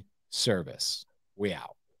freaking service. We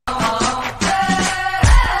out.